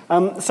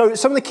 So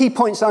some of the key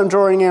points that I'm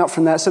drawing out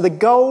from that. So the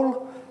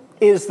goal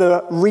is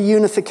the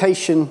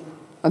reunification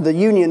and the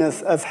union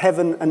of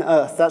heaven and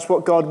earth. That's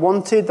what God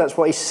wanted. That's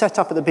what he set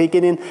up at the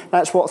beginning.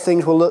 That's what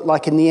things will look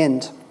like in the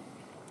end.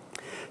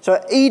 So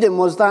Eden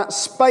was that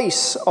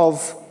space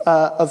of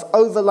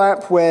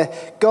overlap where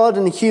God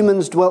and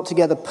humans dwelt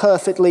together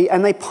perfectly,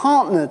 and they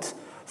partnered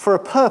for a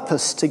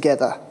purpose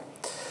together.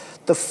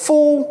 The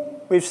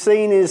fall, we've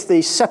seen, is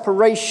the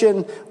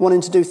separation, wanting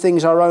to do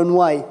things our own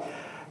way.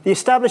 The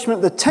establishment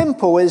of the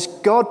temple is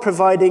God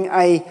providing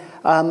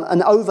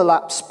an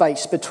overlap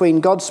space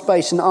between God's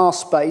space and our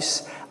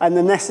space, and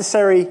the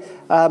necessary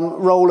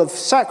role of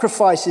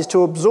sacrifices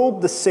to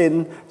absorb the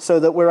sin so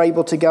that we're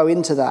able to go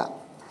into that.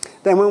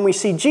 Then when we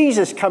see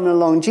Jesus coming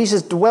along,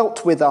 Jesus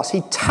dwelt with us.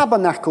 He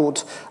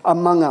tabernacled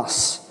among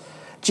us.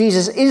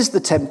 Jesus is the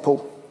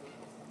temple.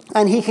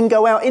 And he can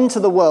go out into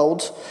the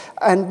world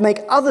and make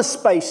other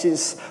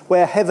spaces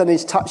where heaven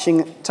is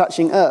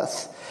touching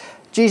earth.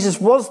 Jesus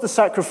was the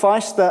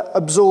sacrifice that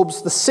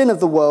absorbs the sin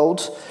of the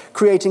world,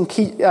 creating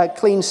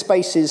clean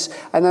spaces,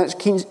 and those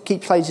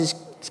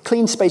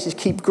clean spaces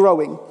keep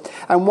growing.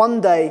 And one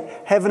day,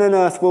 heaven and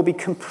earth will be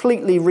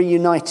completely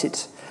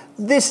reunited.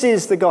 This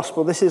is the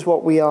gospel. This is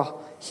what we are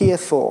here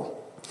for.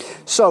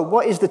 So,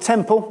 what is the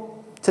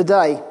temple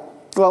today?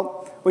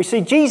 Well, we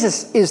see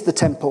Jesus is the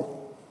temple.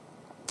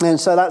 And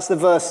so that's the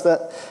verse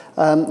that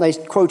they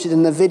quoted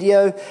in the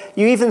video.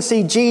 You even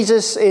see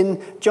Jesus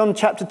in John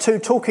chapter 2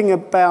 talking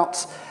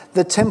about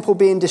the temple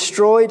being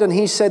destroyed. And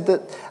he said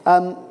that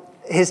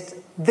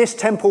this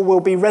temple will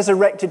be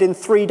resurrected in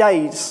 3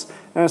 days.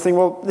 And I was thinking,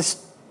 well,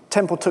 this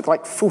temple took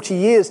like 40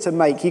 years to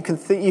make. You can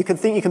think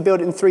you can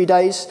build it in 3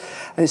 days.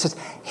 And it says,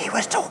 he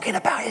was talking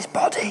about his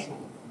body.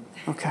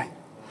 Okay.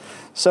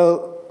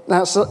 So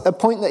that's a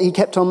point that he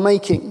kept on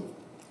making.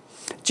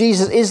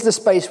 Jesus is the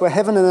space where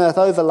heaven and earth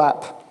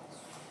overlap.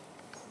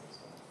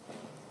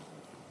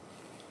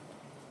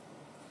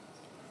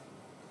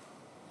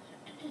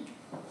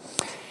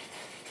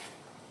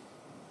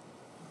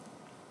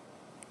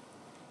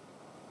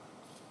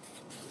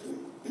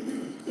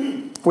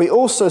 We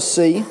also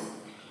see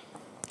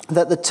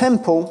that the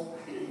temple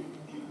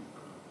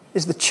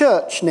is the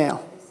church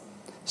now.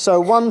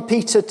 So 1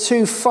 Peter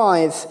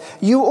 2:5,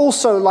 you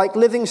also, like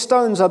living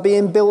stones, are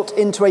being built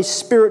into a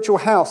spiritual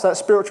house. That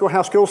spiritual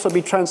house could also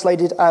be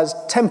translated as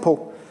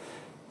temple.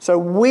 So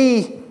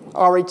we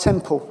are a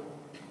temple.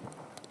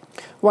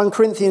 1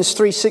 Corinthians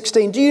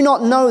 3:16, do you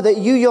not know that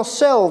you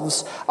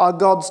yourselves are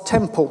God's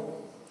temple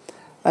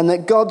and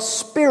that God's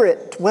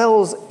Spirit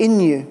dwells in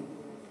you?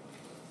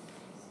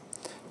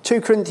 2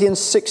 Corinthians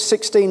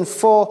 6:16,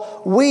 for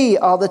we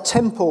are the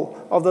temple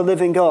of the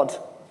living God.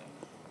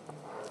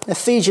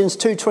 Ephesians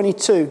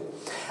 2:22,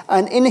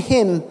 and in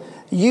him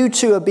you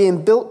two are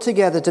being built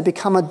together to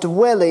become a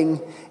dwelling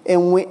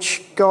in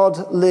which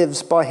God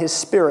lives by his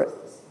Spirit.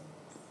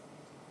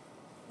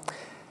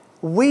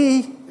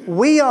 We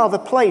are the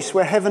place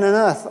where heaven and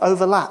earth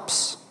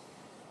overlaps.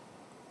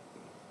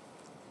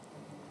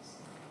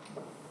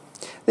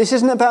 This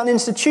isn't about an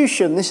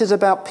institution. This is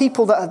about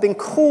people that have been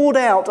called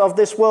out of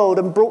this world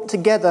and brought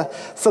together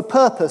for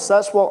purpose.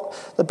 That's what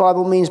the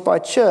Bible means by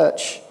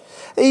church.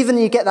 Even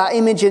you get that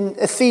image in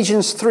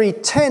Ephesians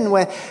 3:10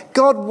 where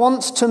God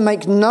wants to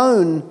make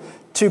known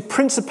to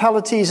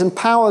principalities and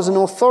powers and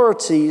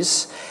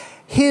authorities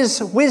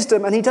his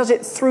wisdom, and he does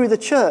it through the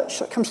church.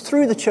 So it comes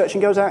through the church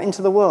and goes out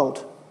into the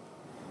world.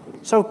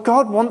 So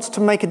God wants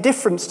to make a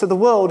difference to the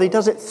world. He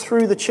does it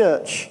through the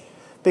church.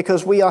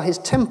 Because we are his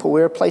temple,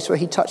 we're a place where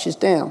he touches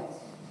down.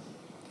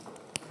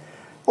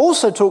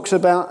 Also talks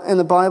about in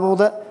the Bible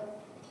that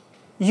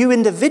you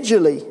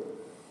individually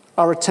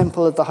are a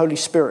temple of the Holy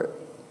Spirit.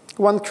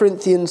 1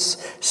 Corinthians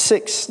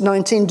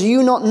 6:19, do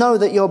you not know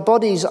that your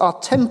bodies are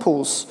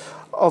temples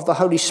of the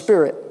Holy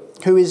Spirit,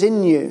 who is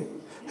in you,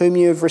 whom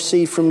you have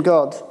received from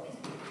God?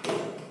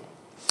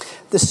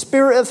 The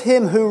Spirit of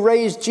him who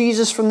raised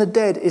Jesus from the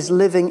dead is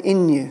living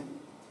in you.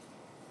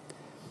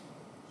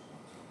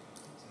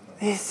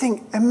 You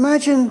think,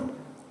 imagine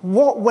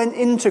what went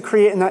into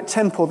creating that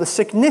temple, the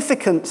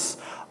significance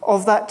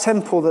of that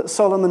temple that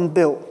Solomon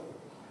built.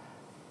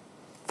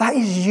 That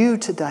is you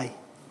today.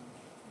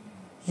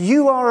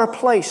 You are a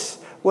place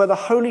where the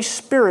Holy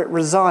Spirit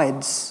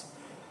resides.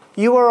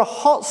 You are a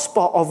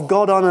hotspot of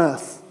God on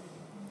earth.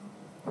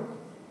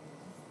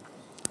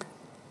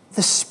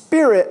 The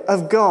Spirit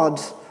of God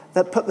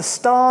that put the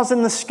stars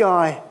in the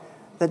sky,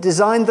 that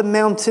designed the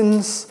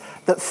mountains,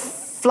 that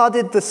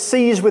flooded the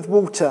seas with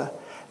water,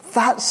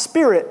 that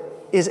Spirit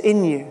is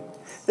in you.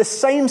 The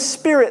same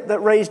Spirit that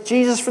raised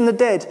Jesus from the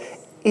dead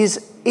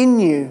is in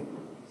you.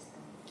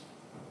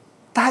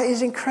 That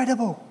is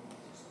incredible.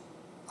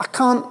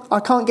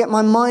 I can't get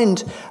my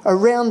mind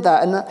around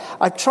that. And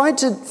I've tried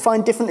to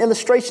find different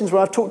illustrations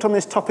where I've talked on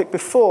this topic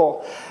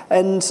before.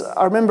 And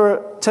I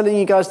remember telling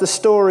you guys the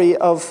story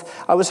of,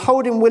 I was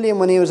holding William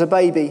when he was a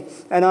baby,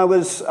 and I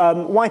was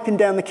wiping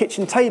down the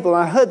kitchen table,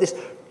 and I heard this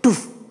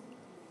doof,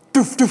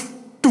 doof, doof,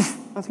 doof.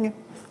 I'm thinking,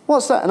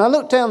 what's that? And I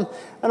looked down,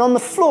 and on the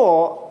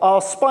floor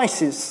are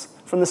spices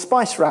from the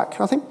spice rack.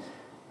 And I think,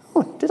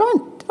 oh, did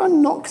I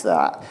knock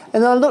that?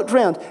 And then I looked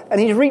round, and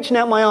he's reaching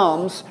out my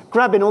arms,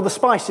 grabbing all the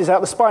spices out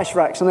of the spice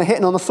racks, and they're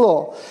hitting on the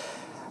floor.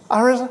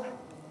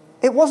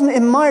 It wasn't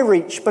in my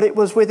reach, but it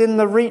was within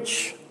the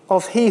reach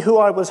of he who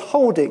I was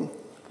holding.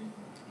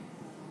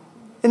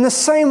 In the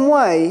same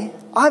way,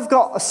 I've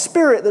got a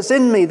spirit that's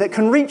in me that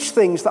can reach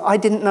things that I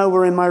didn't know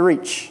were in my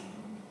reach.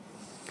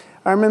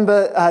 I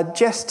remember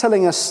Jess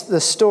telling us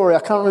the story. I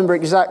can't remember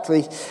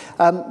exactly,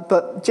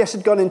 but Jess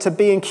had gone into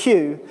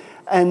B&Q,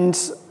 and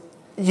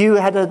you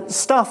had a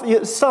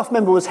staff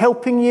member was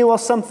helping you or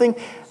something,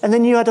 and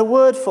then you had a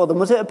word for them.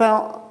 Was it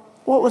about,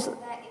 what was it?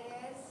 Their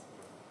ears.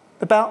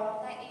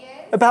 About? Their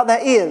ears. About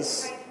their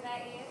ears. Pray for their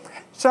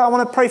ears. So I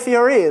want to pray for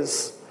your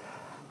ears.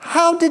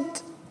 How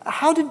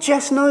did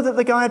Jess know that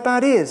the guy had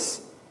bad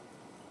ears?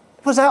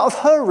 It was out of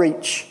her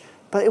reach,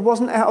 but it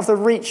wasn't out of the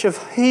reach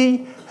of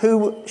he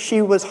who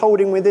she was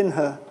holding within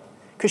her,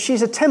 because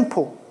she's a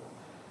temple.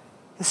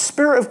 The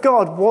Spirit of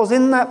God was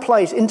in that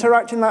place,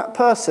 interacting with that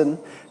person,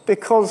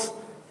 because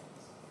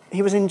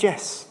he was in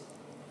Jess.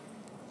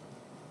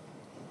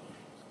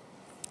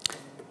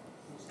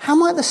 How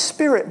might the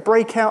Spirit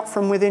break out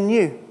from within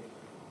you?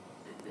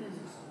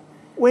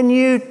 When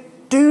you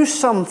do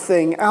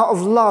something out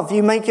of love,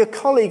 you make your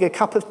colleague a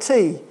cup of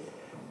tea,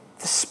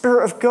 the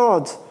Spirit of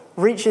God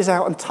reaches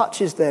out and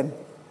touches them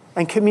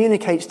and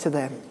communicates to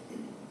them.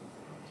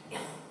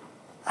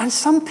 And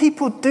some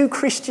people do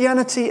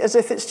Christianity as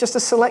if it's just a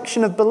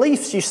selection of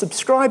beliefs you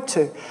subscribe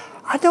to.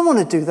 I don't want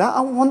to do that.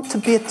 I want to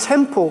be a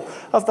temple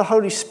of the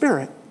Holy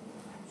Spirit,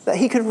 that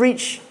he could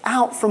reach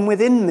out from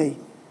within me.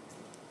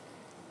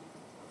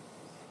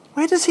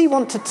 Where does he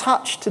want to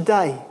touch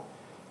today?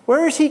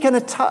 Where is he going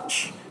to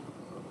touch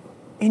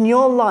in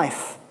your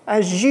life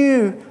as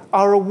you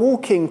are a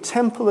walking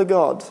temple of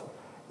God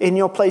in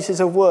your places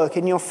of work,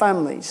 in your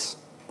families.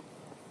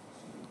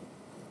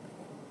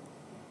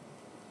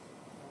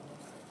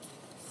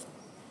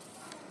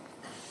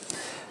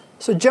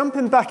 So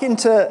jumping back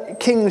into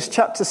Kings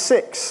chapter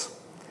 6,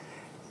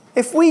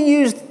 if we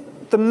use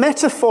the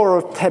metaphor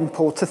of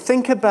temple to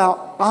think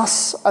about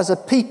us as a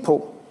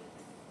people,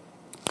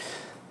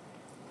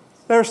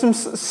 there are some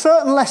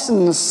certain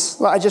lessons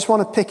that I just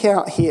want to pick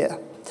out here.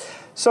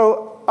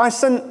 So I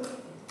sent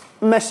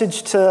a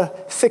message to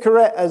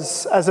Ficaret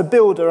as a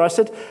builder. I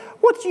said,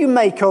 what do you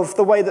make of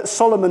the way that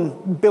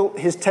Solomon built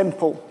his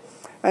temple?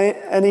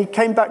 And he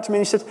came back to me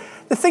and he said,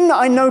 the thing that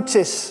I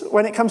notice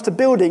when it comes to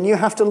building, you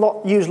have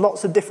to use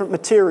lots of different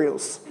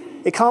materials.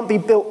 It can't be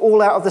built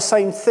all out of the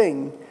same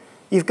thing.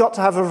 You've got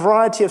to have a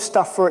variety of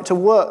stuff for it to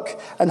work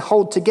and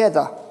hold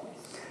together.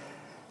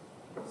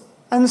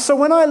 And so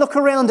when I look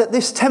around at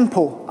this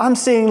temple, I'm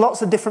seeing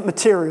lots of different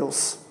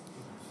materials.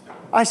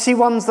 I see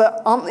ones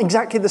that aren't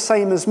exactly the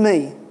same as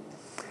me.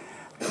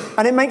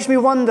 And it makes me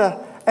wonder,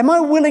 am I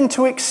willing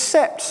to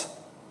accept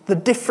the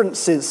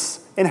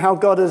differences in how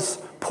God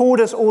has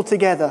pulled us all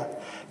together?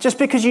 Just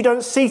because you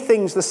don't see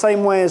things the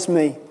same way as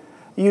me,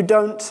 you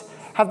don't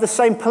have the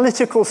same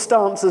political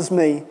stance as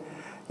me,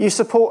 you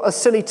support a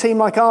silly team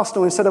like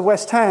Arsenal instead of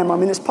West Ham, I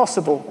mean, it's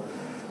possible.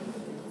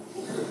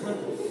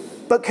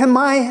 But can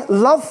my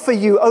love for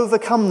you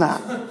overcome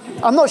that?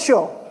 I'm not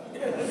sure.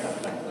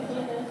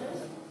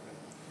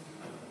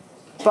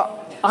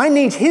 But I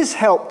need his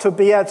help to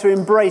be able to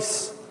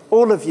embrace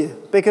all of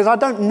you, because I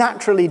don't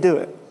naturally do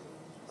it.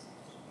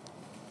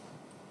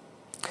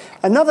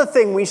 Another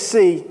thing we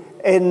see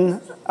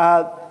in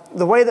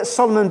the way that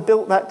Solomon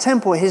built that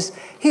temple, his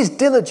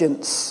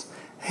diligence.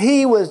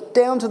 He was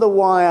down to the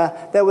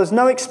wire. There was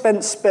no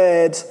expense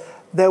spared.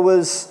 There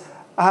was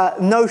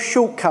no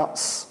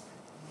shortcuts.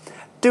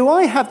 Do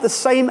I have the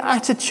same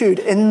attitude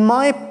in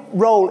my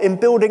role in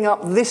building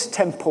up this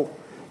temple?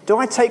 Do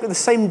I take the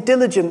same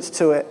diligence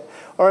to it?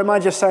 Or am I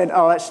just saying,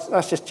 oh,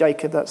 that's just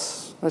Jacob,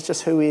 that's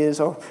just who he is,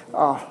 or,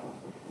 oh,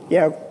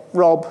 yeah,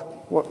 Rob,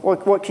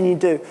 what can you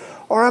do?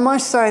 Or am I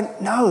saying,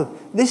 no,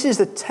 this is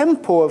the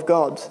temple of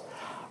God.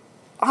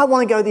 I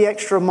want to go the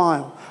extra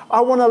mile.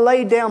 I want to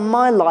lay down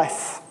my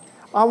life.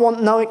 I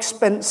want no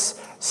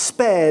expense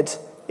spared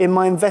in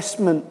my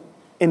investment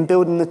in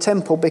building the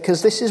temple,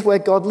 because this is where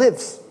God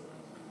lives.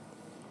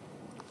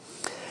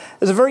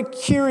 There's a very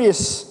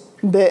curious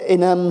bit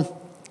in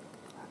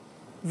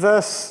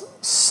verse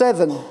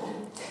 7.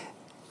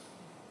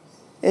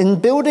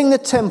 In building the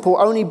temple,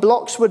 only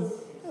blocks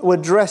were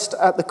dressed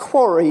at the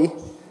quarry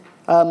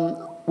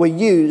were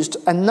used,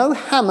 and no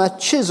hammer,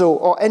 chisel,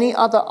 or any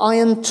other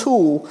iron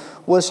tool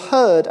was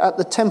heard at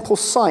the temple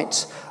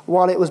site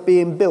while it was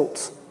being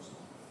built.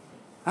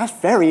 That's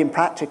very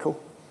impractical.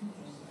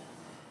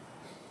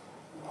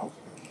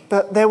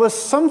 But there was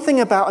something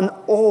about an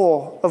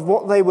awe of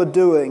what they were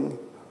doing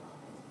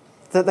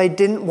that they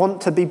didn't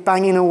want to be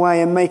banging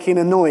away and making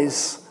a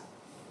noise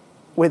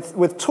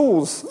with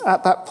tools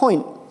at that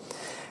point.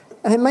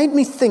 And it made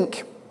me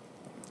think,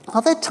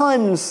 are there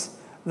times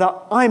that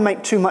I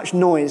make too much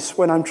noise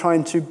when I'm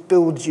trying to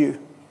build you,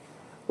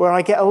 where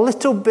I get a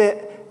little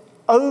bit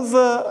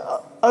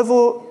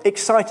over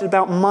excited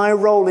about my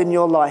role in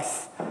your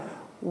life,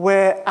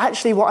 where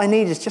actually what I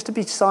need is just to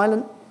be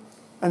silent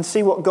and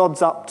see what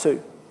God's up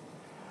to?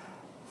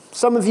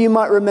 Some of you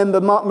might remember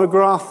Mark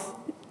McGrath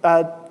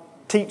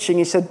teaching.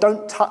 He said,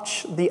 don't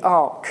touch the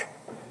ark.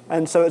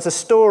 And so it's a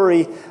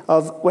story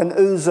of when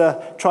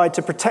Uzzah tried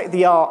to protect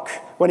the ark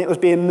when it was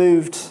being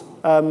moved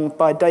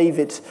by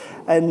David.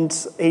 And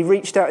he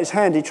reached out his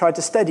hand, he tried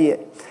to steady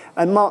it.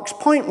 And Mark's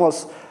point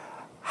was,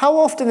 how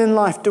often in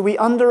life do we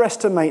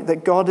underestimate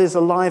that God is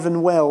alive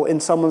and well in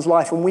someone's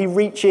life, and we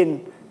reach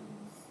in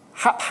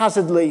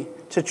haphazardly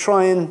to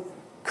try and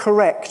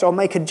correct or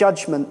make a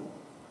judgment?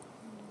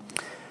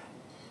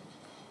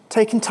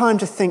 Taking time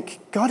to think,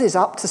 God is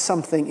up to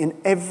something in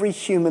every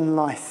human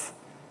life.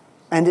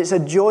 And it's a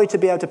joy to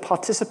be able to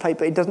participate,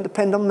 but it doesn't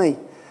depend on me.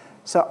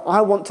 So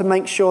I want to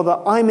make sure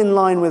that I'm in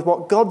line with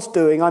what God's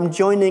doing. I'm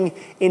joining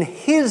in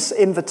his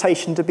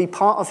invitation to be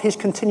part of his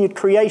continued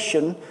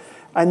creation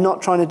and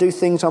not trying to do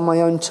things on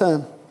my own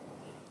term.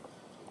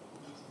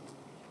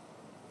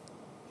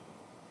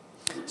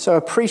 So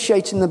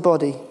appreciating the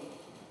body.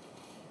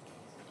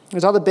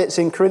 There's other bits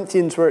in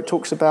Corinthians where it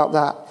talks about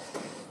that.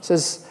 It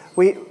says,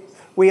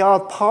 we are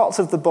parts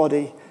of the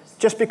body.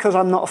 Just because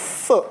I'm not a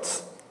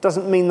foot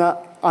doesn't mean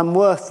that I'm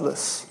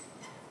worthless.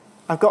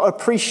 I've got to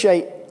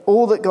appreciate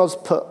all that God's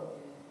put.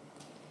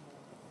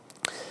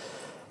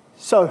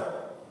 So,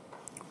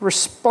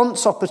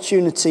 response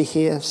opportunity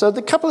here. So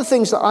the couple of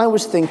things that I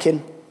was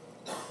thinking.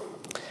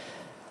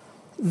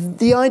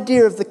 The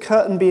idea of the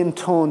curtain being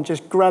torn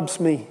just grabs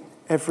me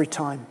every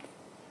time.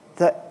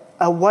 That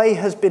a way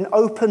has been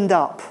opened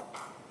up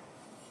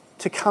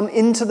to come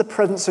into the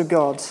presence of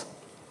God.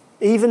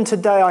 Even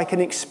today I can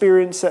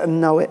experience it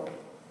and know it.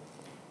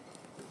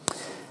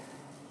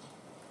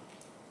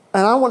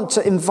 And I want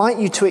to invite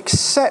you to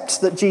accept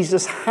that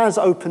Jesus has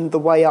opened the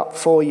way up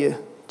for you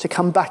to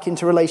come back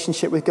into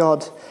relationship with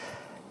God.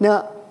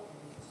 Now,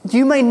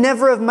 you may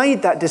never have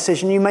made that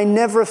decision. You may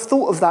never have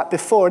thought of that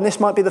before. And this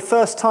might be the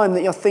first time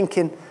that you're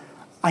thinking,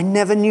 I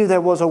never knew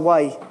there was a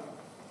way.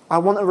 I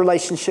want a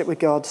relationship with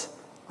God.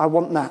 I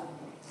want that.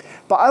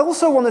 But I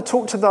also want to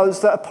talk to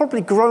those that have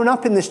probably grown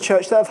up in this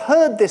church, that have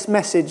heard this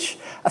message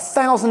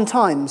 1,000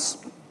 times.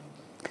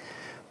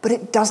 But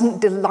it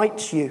doesn't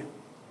delight you.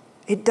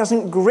 It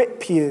doesn't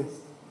grip you.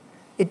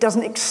 It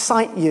doesn't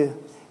excite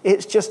you.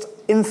 It's just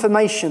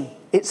information.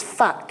 It's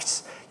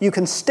facts. You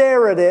can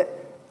stare at it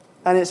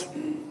and it's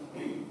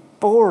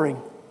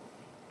boring.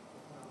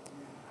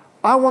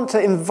 I want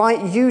to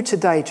invite you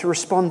today to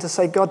respond to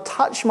say, God,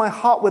 touch my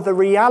heart with the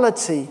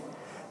reality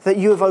that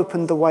you have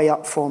opened the way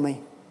up for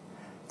me.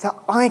 That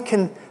I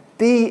can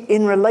be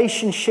in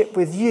relationship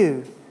with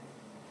you,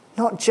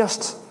 not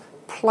just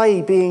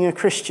play being a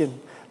Christian,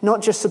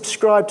 not just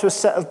subscribe to a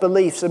set of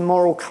beliefs and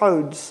moral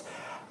codes.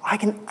 I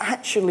can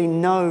actually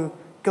know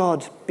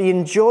God, be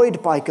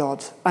enjoyed by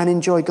God, and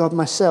enjoy God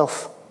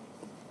myself.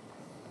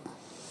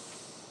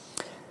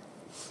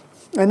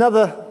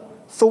 Another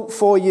thought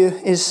for you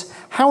is,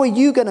 how are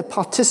you going to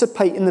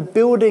participate in the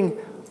building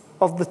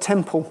of the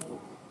temple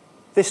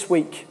this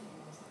week?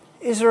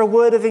 Is there a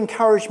word of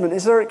encouragement?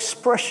 Is there an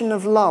expression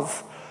of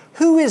love?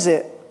 Who is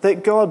it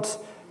that God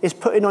is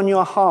putting on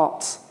your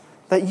heart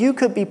that you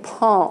could be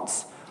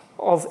part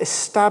of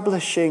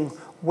establishing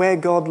where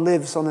God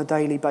lives on a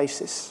daily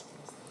basis?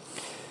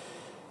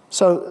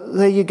 So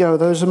there you go.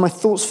 Those are my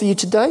thoughts for you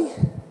today.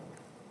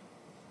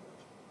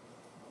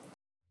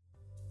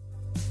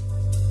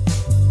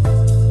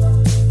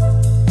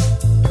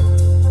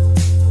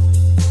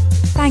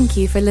 Thank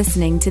you for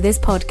listening to this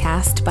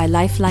podcast by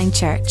Lifeline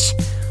Church.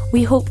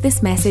 We hope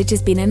this message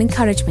has been an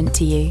encouragement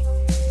to you.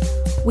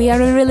 We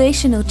are a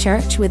relational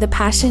church with a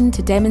passion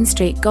to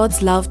demonstrate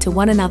God's love to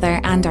one another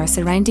and our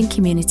surrounding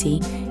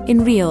community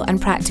in real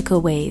and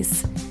practical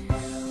ways.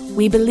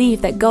 We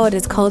believe that God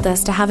has called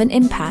us to have an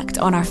impact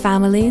on our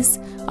families,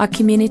 our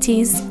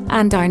communities,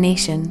 and our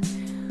nation.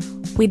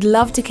 We'd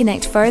love to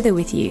connect further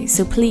with you,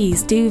 so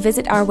please do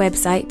visit our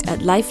website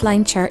at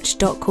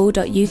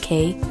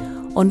lifelinechurch.co.uk,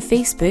 on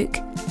Facebook,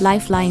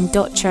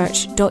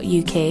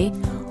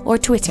 lifeline.church.uk, or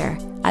Twitter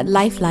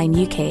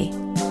 @LifelineUK.